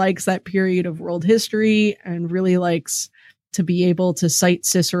really likes that period of world history and really likes to be able to cite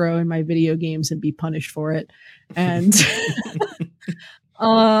Cicero in my video games and be punished for it. And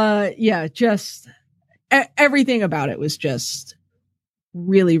just everything about it was just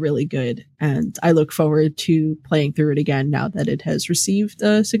really, really good. And I look forward to playing through it again now that it has received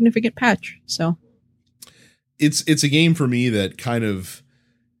a significant patch. So it's a game for me that kind of,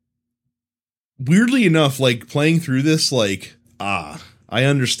 weirdly enough, like playing through this, like, I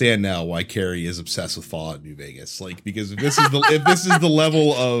understand now why Carrie is obsessed with Fallout New Vegas. Like, because if this is the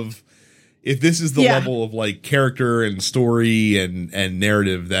level of like character and story and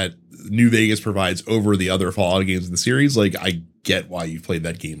narrative that New Vegas provides over the other Fallout games in the series, like, I get why you've played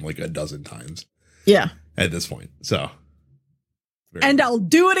that game like a dozen times. Yeah. At this point. So. And cool. I'll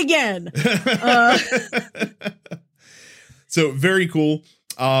do it again. So very cool.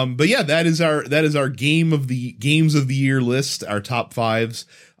 But yeah, that is our games of the year list, our top 5s.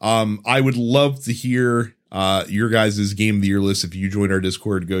 I would love to hear your guys' game of the year list. If you join our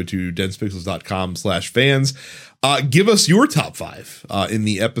Discord, go to densepixels.com/fans. Give us your top 5 in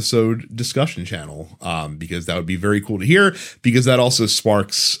the episode discussion channel, because that would be very cool to hear, because that also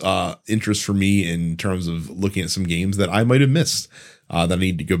sparks interest for me in terms of looking at some games that I might have missed that I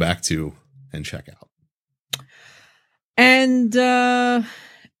need to go back to and check out. And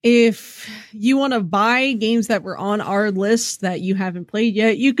if you want to buy games that were on our list that you haven't played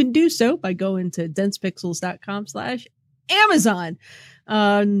yet, you can do so by going to densepixels.com/Amazon.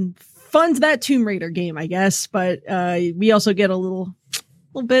 Fund that Tomb Raider game, I guess, but we also get a little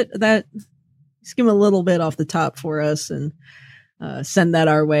bit of that. Just give them a little bit off the top for us and send that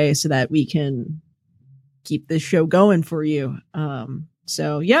our way so that we can keep this show going for you.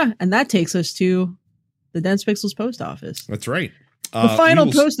 So yeah, and that takes us to the Dense Pixels post office. That's right. The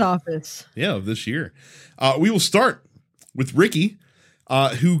final post office. Yeah, of this year. We will start with Ricky,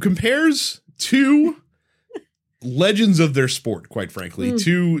 who compares two legends of their sport, quite frankly,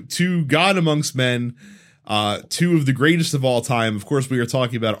 to God amongst men, two of the greatest of all time. Of course, we are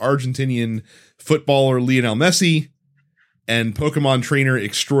talking about Argentinian footballer Lionel Messi and Pokemon trainer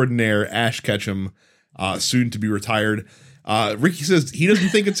extraordinaire Ash Ketchum, soon to be retired. Ricky says he doesn't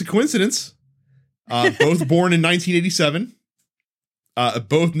think it's a coincidence. Both born in 1987.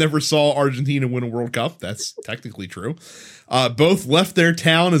 Both never saw Argentina win a World Cup. That's technically true. Both left their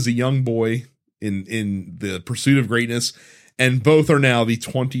town as a young boy in the pursuit of greatness, and both are now the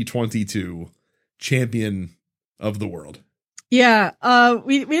 2022 champion of the world. Yeah,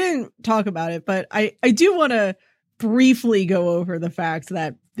 we didn't talk about it, but I do want to briefly go over the fact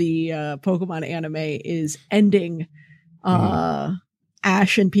that the Pokemon anime is ending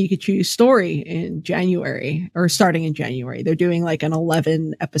Ash and Pikachu's story in January, or starting in January. They're doing like an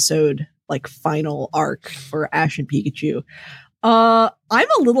 11 episode like final arc for Ash and Pikachu. I'm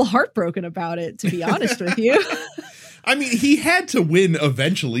a little heartbroken about it, to be honest with you. I mean, he had to win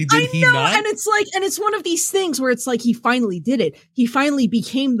eventually, did he not? And it's like, and it's one of these things where it's like he finally did it. He finally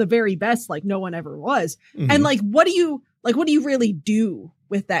became the very best, like no one ever was. And like, what do you really do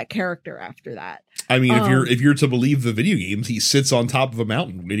with that character after that? I mean, if you're to believe the video games, he sits on top of a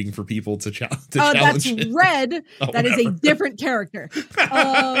mountain waiting for people to challenge. That's Red. That is a different character.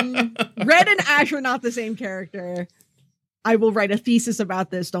 Red and Ash are not the same character. I will write a thesis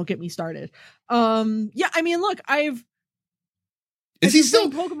about this. Don't get me started. Yeah, I mean, look, I've been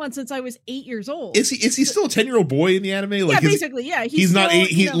playing Pokemon since I was 8 years old. Is he still a 10-year-old boy in the anime? Like, yeah, basically, yeah. He's not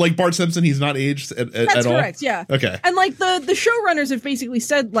like Bart Simpson. He's not aged at all. That's correct. Yeah. Okay. And like the showrunners have basically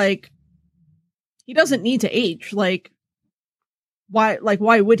said like he doesn't need to age. Like why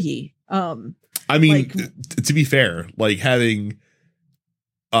would he? I mean, to be fair, like having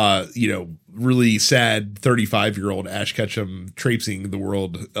really sad 35-year-old Ash Ketchum traipsing the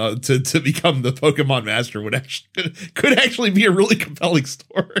world to become the Pokemon master could actually be a really compelling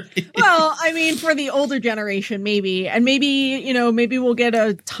story. Well, I mean, for the older generation, maybe. And maybe we'll get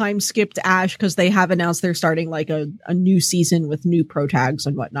a time skipped Ash because they have announced they're starting like a new season with new pro tags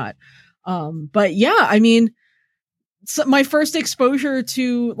and whatnot. But yeah, I mean, so my first exposure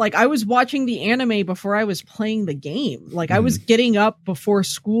to, like, I was watching the anime before I was playing the game. Like, I was getting up before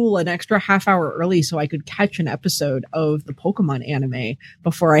school an extra half hour early so I could catch an episode of the Pokemon anime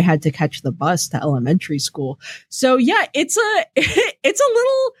before I had to catch the bus to elementary school. So yeah, it's a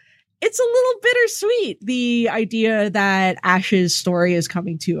little bittersweet, the idea that Ash's story is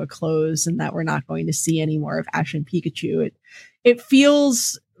coming to a close and that we're not going to see any more of Ash and Pikachu. It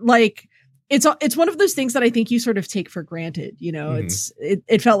feels like it's one of those things that I think you sort of take for granted. You know,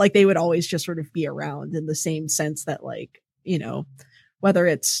 it felt like they would always just sort of be around, in the same sense that, like, you know, whether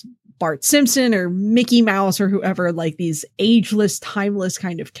it's Bart Simpson or Mickey Mouse or whoever, like these ageless, timeless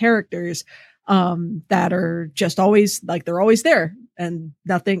kind of characters that are just always, like, they're always there and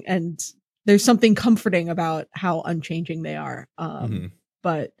nothing. And there's something comforting about how unchanging they are.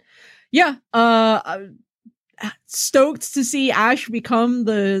 But yeah, stoked to see Ash become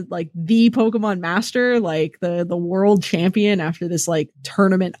the Pokemon master, like the world champion after this like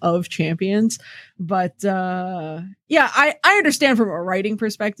tournament of champions. But yeah, I understand from a writing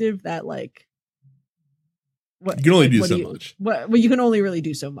perspective that, like, you can only do so much. Well, you can only really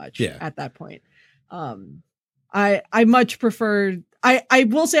do so much at that point. I much prefer, I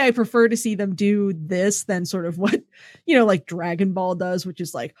will say I prefer to see them do this than sort of what, you know, like Dragon Ball does, which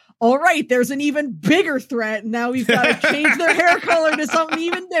is like, all right, there's an even bigger threat. And now we've got to change their hair color to something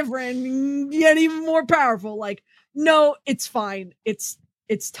even different and get even more powerful. Like, no, it's fine. It's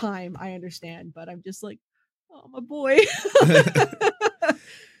time. I understand. But I'm just like, oh, my boy.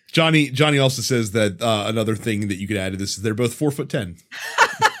 Johnny also says that another thing that you could add to this is they're both 4'10".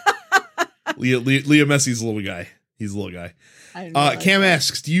 Leo Messi's a little guy. He's a little guy. Cam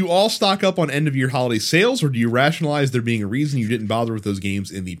asks, do you all stock up on end of year holiday sales, or do you rationalize there being a reason you didn't bother with those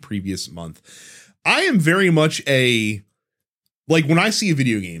games in the previous month? I am very much when I see a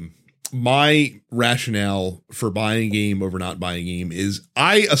video game, my rationale for buying a game over not buying a game is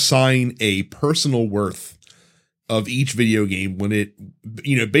I assign a personal worth of each video game when it,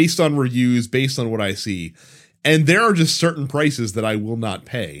 you know, based on reviews, based on what I see. And there are just certain prices that I will not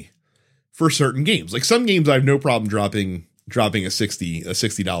pay for certain games. Like some games I have no problem dropping a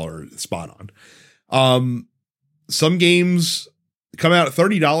 $60 spot on. Some games come out at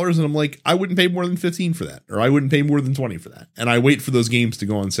 $30 and I'm like, I wouldn't pay more than $15 for that, or I wouldn't pay more than $20 for that. And I wait for those games to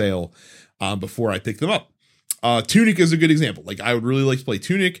go on sale before I pick them up. Tunic is a good example. Like, I would really like to play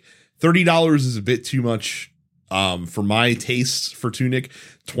Tunic. $30 is a bit too much For my tastes for Tunic,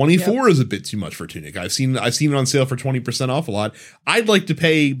 24 is a bit too much for Tunic. I've seen it on sale for 20% off a lot. I'd like to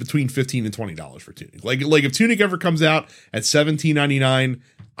pay between $15 and $20 for Tunic. Like if Tunic ever comes out at $17.99,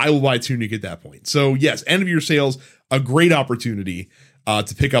 I will buy Tunic at that point. So yes, end of year sales, a great opportunity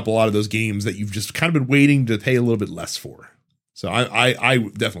to pick up a lot of those games that you've just kind of been waiting to pay a little bit less for. So I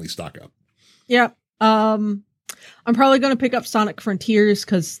definitely stock up. Yeah. I'm probably going to pick up Sonic Frontiers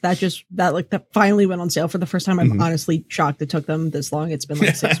because that finally went on sale for the first time. I'm honestly shocked it took them this long. It's been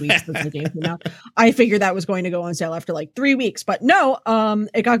like 6 weeks since the game came out. I figured that was going to go on sale after like 3 weeks, but no,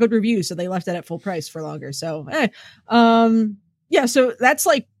 it got good reviews, so they left it at full price for longer. So, yeah, so that's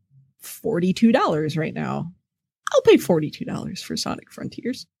like $42 right now. I'll pay $42 for Sonic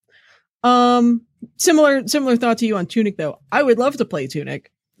Frontiers. Similar thought to you on Tunic though. I would love to play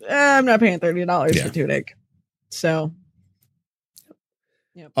Tunic. I'm not paying $30 for Tunic. So,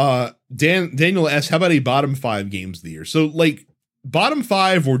 yep. Daniel asks, how about a bottom 5 games of the year? So like bottom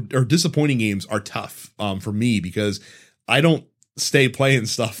 5 or disappointing games are tough for me because I don't stay playing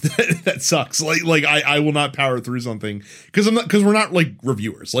stuff that sucks. Like I will not power through something because we're not like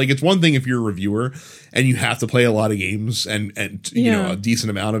reviewers. Like it's one thing if you're a reviewer and you have to play a lot of games and you know, a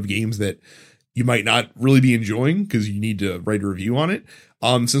decent amount of games that you might not really be enjoying because you need to write a review on it.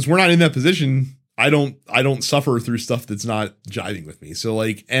 Since we're not in that position, I don't suffer through stuff that's not jiving with me. So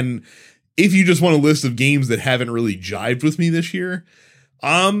like, and if you just want a list of games that haven't really jived with me this year,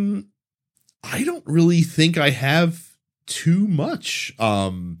 I don't really think I have too much.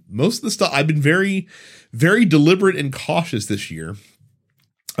 Most of the stuff I've been very, very deliberate and cautious this year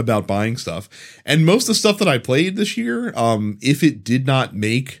about buying stuff. And most of the stuff that I played this year, if it did not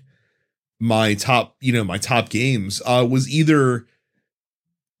make my top games, was either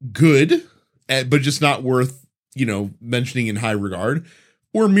good, but just not worth, mentioning in high regard,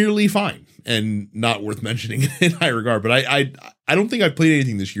 or merely fine and not worth mentioning in high regard. But I don't think I've played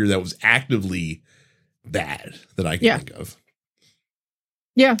anything this year that was actively bad that I can think of.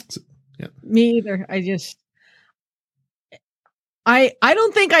 Yeah. So, yeah. Me either. I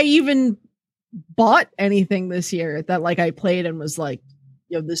don't think I even bought anything this year that like I played and was like,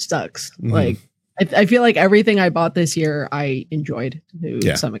 yo, this sucks. Mm-hmm. Like, I feel like everything I bought this year, I enjoyed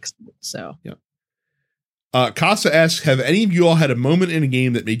to some extent. So, Casa asks, have any of you all had a moment in a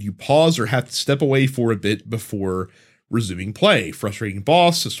game that made you pause or have to step away for a bit before resuming play? Frustrating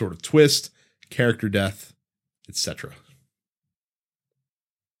boss, a sort of twist, character death, etc.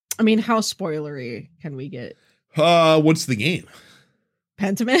 I mean, how spoilery can we get? What's the game?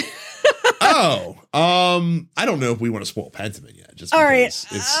 Pentiment. I don't know if we want to spoil Pentiment yet. Just all right,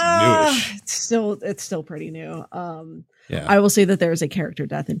 it's newish. It's still pretty new. Yeah. I will say that there is a character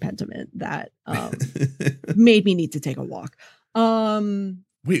death in Pentiment that made me need to take a walk.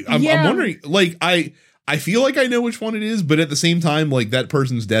 Wait, I'm wondering. Like, I feel like I know which one it is, but at the same time, like that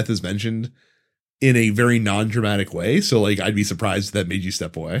person's death is mentioned in a very non-dramatic way. So, like, I'd be surprised if that made you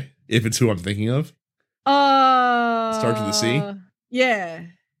step away if it's who I'm thinking of. Starts with a C. Yeah.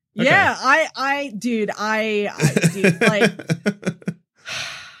 Okay. Yeah, dude, like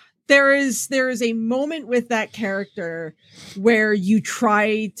there is a moment with that character where you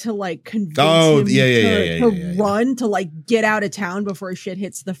try to like convince him to run, to like get out of town before shit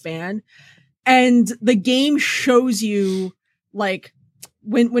hits the fan. And the game shows you like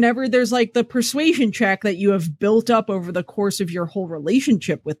whenever there's like the persuasion check that you have built up over the course of your whole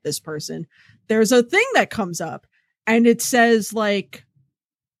relationship with this person, there's a thing that comes up and it says like,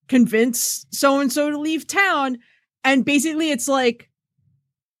 convince so-and-so to leave town. And basically it's like,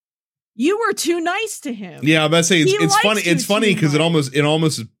 you were too nice to him. Yeah, I'm about to say it's funny. It's funny because it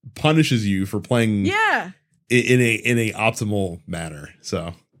almost punishes you for playing in a optimal manner.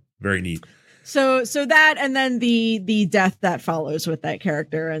 So very neat. So that, and then the death that follows with that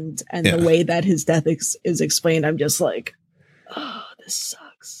character and the way that his death is explained, I'm just like, oh, this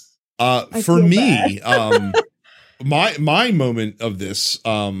sucks. For me, my moment of this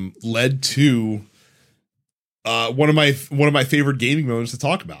led to one of my favorite gaming moments to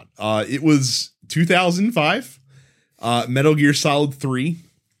talk about. It was 2005. Metal Gear Solid 3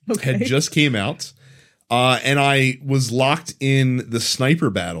 had just came out, and I was locked in the sniper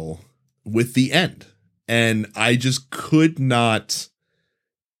battle with the end, and I just could not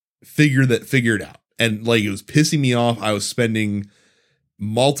figure it out, and like it was pissing me off. I was spending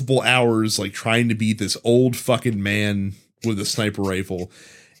multiple hours like trying to beat this old fucking man with a sniper rifle,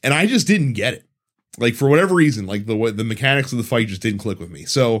 and I just didn't get it. Like for whatever reason, like the mechanics of the fight just didn't click with me.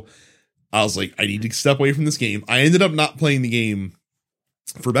 So I was like, I need to step away from this game. I ended up not playing the game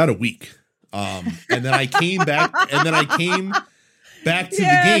for about a week. And then I came back to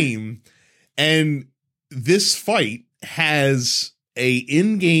the game, and this fight has a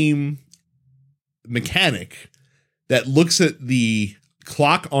in-game mechanic that looks at the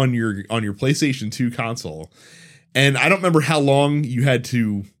clock on your PlayStation 2 console, and I don't remember how long you had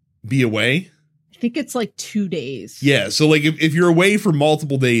to be away. I think it's like 2 days. Yeah, so like if you're away for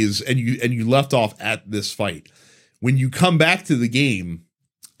multiple days and you left off at this fight, when you come back to the game,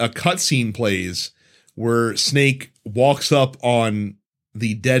 a cutscene plays where Snake walks up on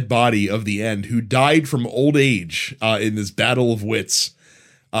the dead body of the End, who died from old age in this battle of wits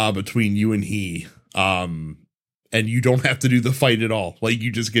between you and he. And you don't have to do the fight at all. Like,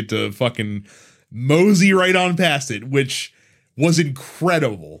 you just get to fucking mosey right on past it, which was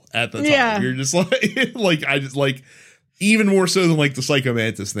incredible at the time. Yeah. You're just like, I just like, even more so than like the Psycho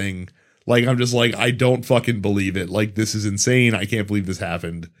Mantis thing. Like, I'm just like, I don't fucking believe it. Like, this is insane. I can't believe this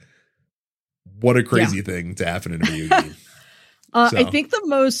happened. What a crazy thing to happen in a video game. I think the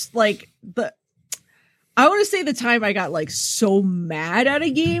most I want to say the time I got like so mad at a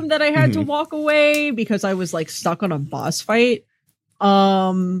game that I had to walk away because I was like stuck on a boss fight.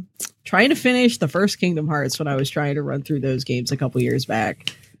 Trying to finish the first Kingdom Hearts when I was trying to run through those games a couple years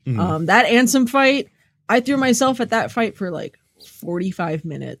back. That Ansem fight, I threw myself at that fight for like 45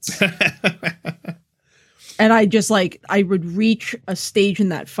 minutes. And I just like, I would reach a stage in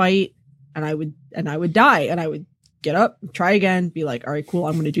that fight and I would die, and I would get up, try again, be like, all right, cool,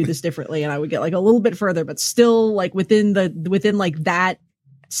 I'm going to do this differently. And I would get like a little bit further, but still like within like that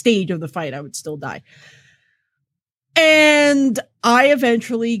stage of the fight, I would still die. And I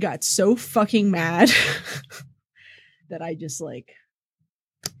eventually got so fucking mad that I just like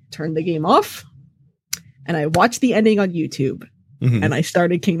turned the game off and I watched the ending on YouTube and I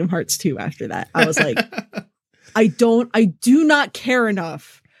started Kingdom Hearts 2 after that. I was like, I do not care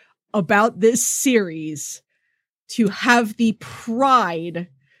enough about this series to have the pride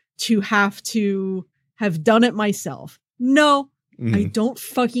to have done it myself. No, I don't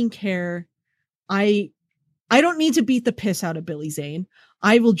fucking care. I don't need to beat the piss out of Billy Zane.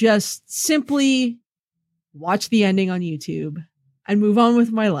 I will just simply watch the ending on YouTube and move on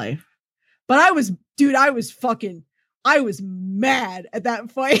with my life. But I was mad at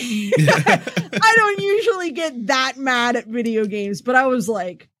that fight. I don't usually get that mad at video games, but I was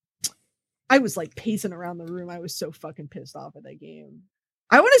like pacing around the room. I was so fucking pissed off at that game.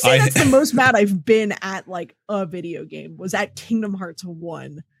 I want to say that's the most mad I've been at like a video game was at Kingdom Hearts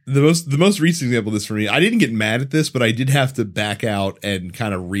 1. The most recent example of this for me, I didn't get mad at this, but I did have to back out and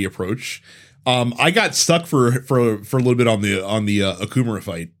kind of reapproach. I got stuck for a little bit on the Akumura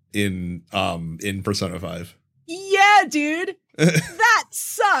fight in Persona 5. Yeah, dude. That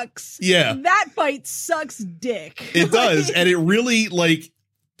sucks. Yeah. That fight sucks dick. It does. And it really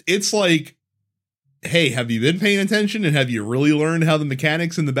it's like, hey, have you been paying attention and have you really learned how the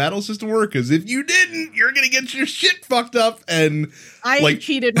mechanics in the battle system work? Because if you didn't, you're going to get your shit fucked up. And I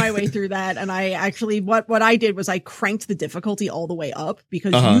cheated my way through that. And I actually, what I did was I cranked the difficulty all the way up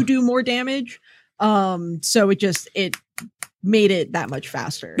because you do more damage. So it made it that much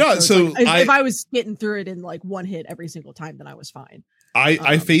faster. No, so like, if I was getting through it in like one hit every single time, then I was fine.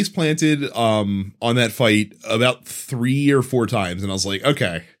 I face planted on that fight about 3 or 4 times, and I was like,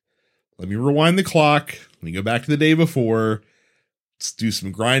 okay, let me rewind the clock. Let me go back to the day before. Let's do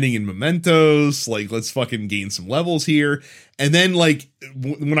some grinding in mementos. Like, let's fucking gain some levels here. And then, like,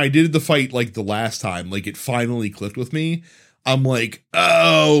 when I did the fight, like, the last time, like, it finally clicked with me. I'm like,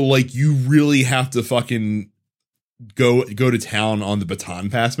 oh, like, you really have to fucking go to town on the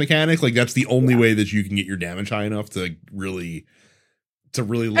baton pass mechanic. Like, that's the only way that you can get your damage high enough to really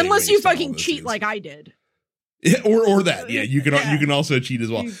unless you fucking cheat like I did. Yeah, or that. Yeah, you can also cheat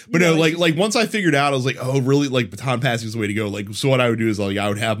as well. But no, like once I figured out, I was like, oh, really? Like baton passing is the way to go. Like, so what I would do is like I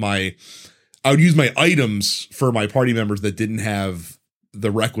would use my items for my party members that didn't have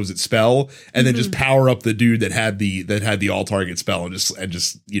the requisite spell, and then just power up the dude that had the all target spell and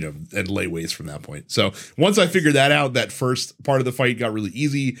just and lay waste from that point. So once I figured that out, that first part of the fight got really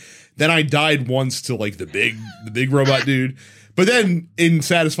easy. Then I died once to like the big robot dude. But then, in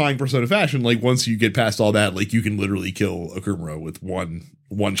satisfying Persona fashion, like once you get past all that, like you can literally kill Akumura with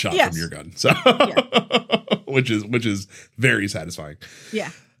one shot from your gun. So, which is very satisfying.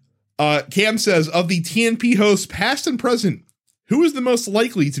 Yeah. Cam says, of the TNP hosts, past and present, who is the most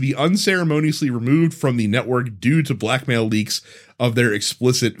likely to be unceremoniously removed from the network due to blackmail leaks of their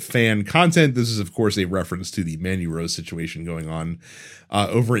explicit fan content? This is, of course, a reference to the Mandy Rose situation going on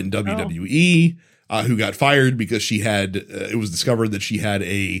over in WWE. Who got fired because she had, it was discovered that she had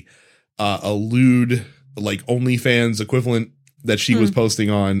a lewd, like OnlyFans equivalent that she was posting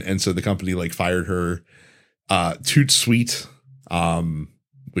on. And so the company like fired her. Toot Sweet,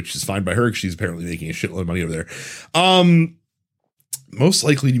 which is fine by her because she's apparently making a shitload of money over there. Most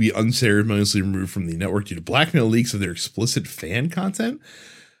likely to be unceremoniously removed from the network due to blackmail leaks of their explicit fan content.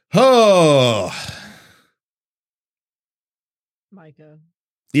 Oh, Micah.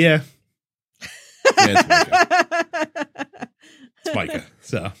 Yeah. It's Micah. It's Micah.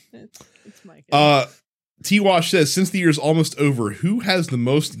 So it's Micah. T-Wash says, since the year's almost over, who has the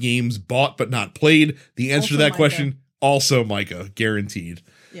most games bought but not played? The answer Also to that Micah. question, also Micah, guaranteed.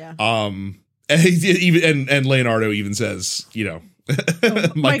 Yeah. And Leonardo even says, you know,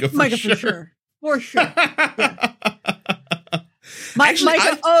 Micah for sure. For sure. Yeah. Actually,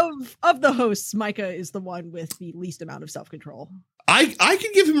 Micah of the hosts, Micah is the one with the least amount of self-control. I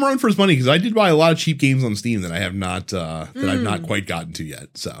can give him a run for his money because I did buy a lot of cheap games on Steam that I have not I've not quite gotten to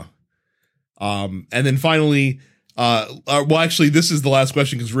yet. So, and then finally, well, actually, this is the last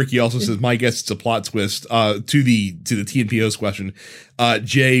question because Ricky also says my guess it's a plot twist. To the TNPO's question,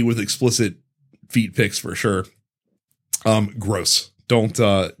 Jay with explicit feet pics for sure. Gross. Don't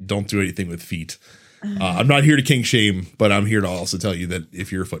do anything with feet. I'm not here to kink shame, but I'm here to also tell you that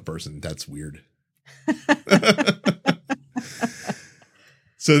if you're a foot person, that's weird.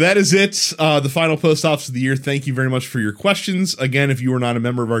 So that is it. The final post office of the year. Thank you very much for your questions. Again, if you are not a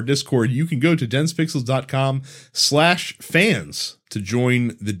member of our Discord, you can go to densepixels.com/fans to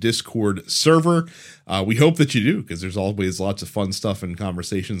join the Discord server. We hope that you do, because there's always lots of fun stuff and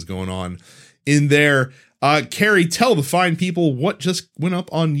conversations going on in there. Carrie, tell the fine people what just went up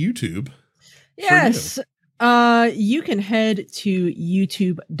on YouTube. Yes. You can head to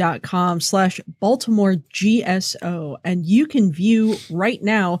youtube.com/Baltimore GSO and you can view right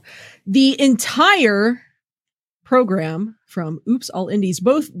now the entire program from Oops All Indies,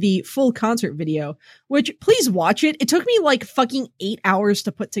 both the full concert video, which please watch it. It took me like fucking 8 hours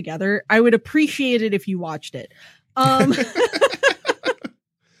to put together. I would appreciate it if you watched it.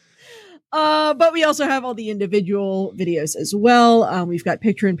 But we also have all the individual videos as well. We've got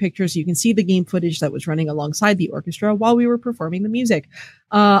picture-in-picture, so you can see the game footage that was running alongside the orchestra while we were performing the music.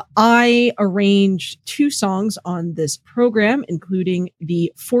 I arranged 2 songs on this program, including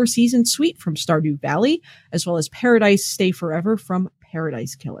the 4-Season Suite from Stardew Valley, as well as Paradise Stay Forever from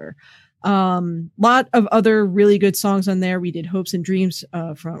Paradise Killer. Lot of other really good songs on there. We did Hopes and Dreams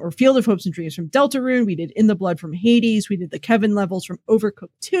from Field of Hopes and Dreams from Deltarune. We did In the Blood from Hades. We did the Kevin levels from Overcooked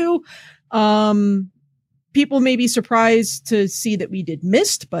 2. People may be surprised to see that we did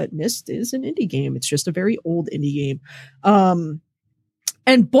Myst, but Myst is an indie game. It's just a very old indie game. And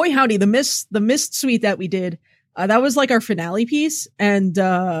boy howdy, the Myst suite that we did, that was like our finale piece, and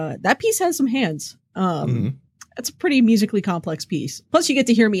that piece has some hands. That's a pretty musically complex piece. Plus, you get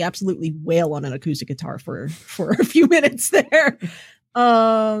to hear me absolutely wail on an acoustic guitar for a few minutes there.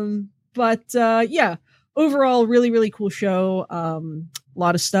 But yeah, overall, really, really cool show. A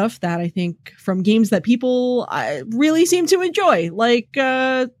lot of stuff that I think from games that people really seem to enjoy, like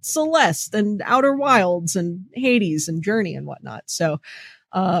Celeste and Outer Wilds and Hades and Journey and whatnot. So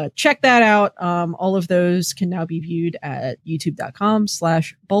check that out. All of those can now be viewed at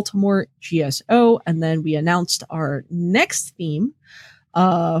youtube.com/Baltimore GSO. And then we announced our next theme.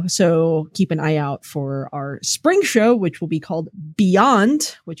 So keep an eye out for our spring show, which will be called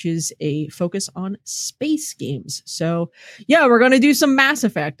Beyond, which is a focus on space games. So yeah, we're going to do some Mass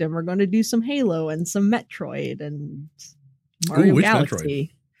Effect and we're going to do some Halo and some Metroid and Mario Galaxy. Metroid?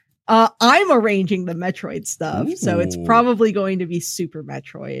 I'm arranging the Metroid stuff, so it's probably going to be Super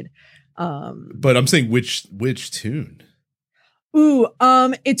Metroid. But I'm saying which tune?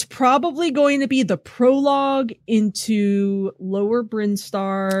 It's probably going to be the prologue into Lower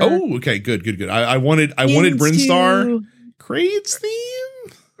Brinstar. Oh, okay, good. I wanted Brinstar. Kraid's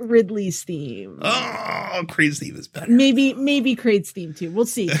theme? Ridley's theme. Oh, Kraid's theme is better. Maybe Kraid's theme too. We'll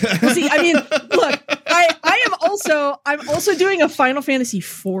see. I mean, look, I'm also doing a Final Fantasy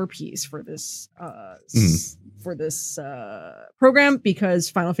IV piece for this program,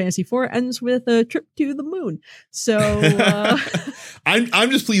 because Final Fantasy IV ends with a trip to the moon. So I'm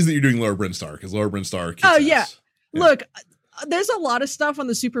just pleased that you're doing Lower Brinstar, because Lower Brinstar kicks ass. Yeah. Look, there's a lot of stuff on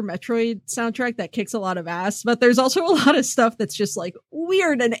the Super Metroid soundtrack that kicks a lot of ass, but there's also a lot of stuff that's just like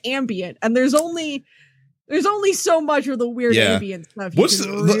weird and ambient, and there's only so much of the weird ambient stuff. What's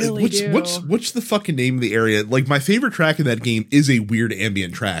the fucking name of the area? Like, my favorite track in that game is a weird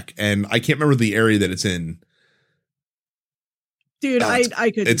ambient track, and I can't remember the area that it's in. Dude,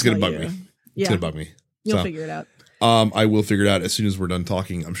 I could. It's gonna bug me. Yeah. It's gonna bug me. You'll figure it out. I will figure it out as soon as we're done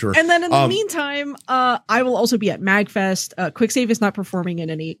talking, I'm sure. And then in the meantime, I will also be at MagFest. QuickSave is not performing in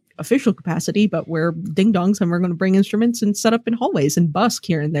any official capacity, but we're ding dongs and we're going to bring instruments and set up in hallways and busk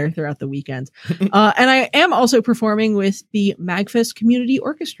here and there throughout the weekend. And I am also performing with the MagFest Community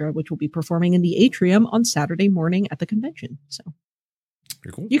Orchestra, which will be performing in the atrium on Saturday morning at the convention. So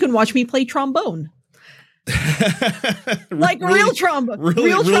very cool. You can watch me play trombone. Like really, real trombone.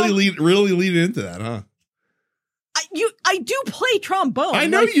 Really lead into that, huh? I do play trombone. I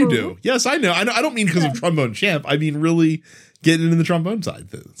know you do. Yes, I know. I don't mean because of Trombone Champ. I mean really getting into the trombone side of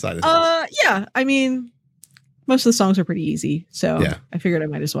things. Yeah. I mean, most of the songs are pretty easy, so yeah. I figured I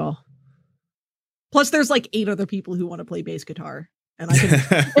might as well. Plus, there's like 8 other people who want to play bass guitar, and I can.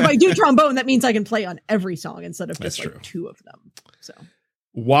 If I do trombone, that means I can play on every song instead of just like 2 of them. So.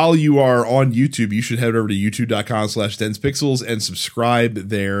 While you are on YouTube, you should head over to youtube.com/densepixels and subscribe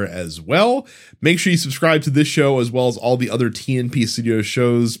there as well. Make sure you subscribe to this show as well as all the other TNP Studios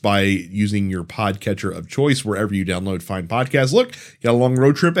shows by using your podcatcher of choice wherever you download fine podcasts. Look, you got a long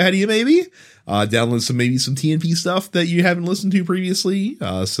road trip ahead of you, maybe. Download some TNP stuff that you haven't listened to previously.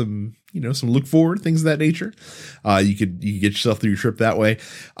 Some look forward, things of that nature. You could get yourself through your trip that way.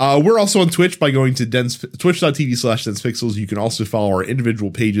 We're also on Twitch by going to twitch.tv/densepixels. You can also follow our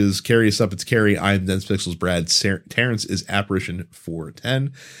individual pages. Carry us up. It's Carrie. I'm DensePixels. Brad. Terrence is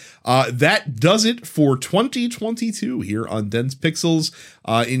Apparition410. That does it for 2022 here on Dense Pixels.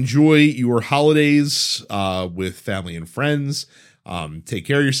 Enjoy your holidays with family and friends. Take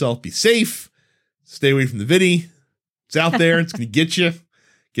care of yourself. Be safe. Stay away from the viddy. It's out there. It's going to get you.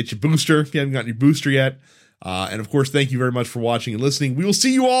 Get your booster if you haven't gotten your booster yet. And of course, thank you very much for watching and listening. We will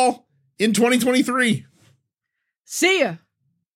see you all in 2023. See ya.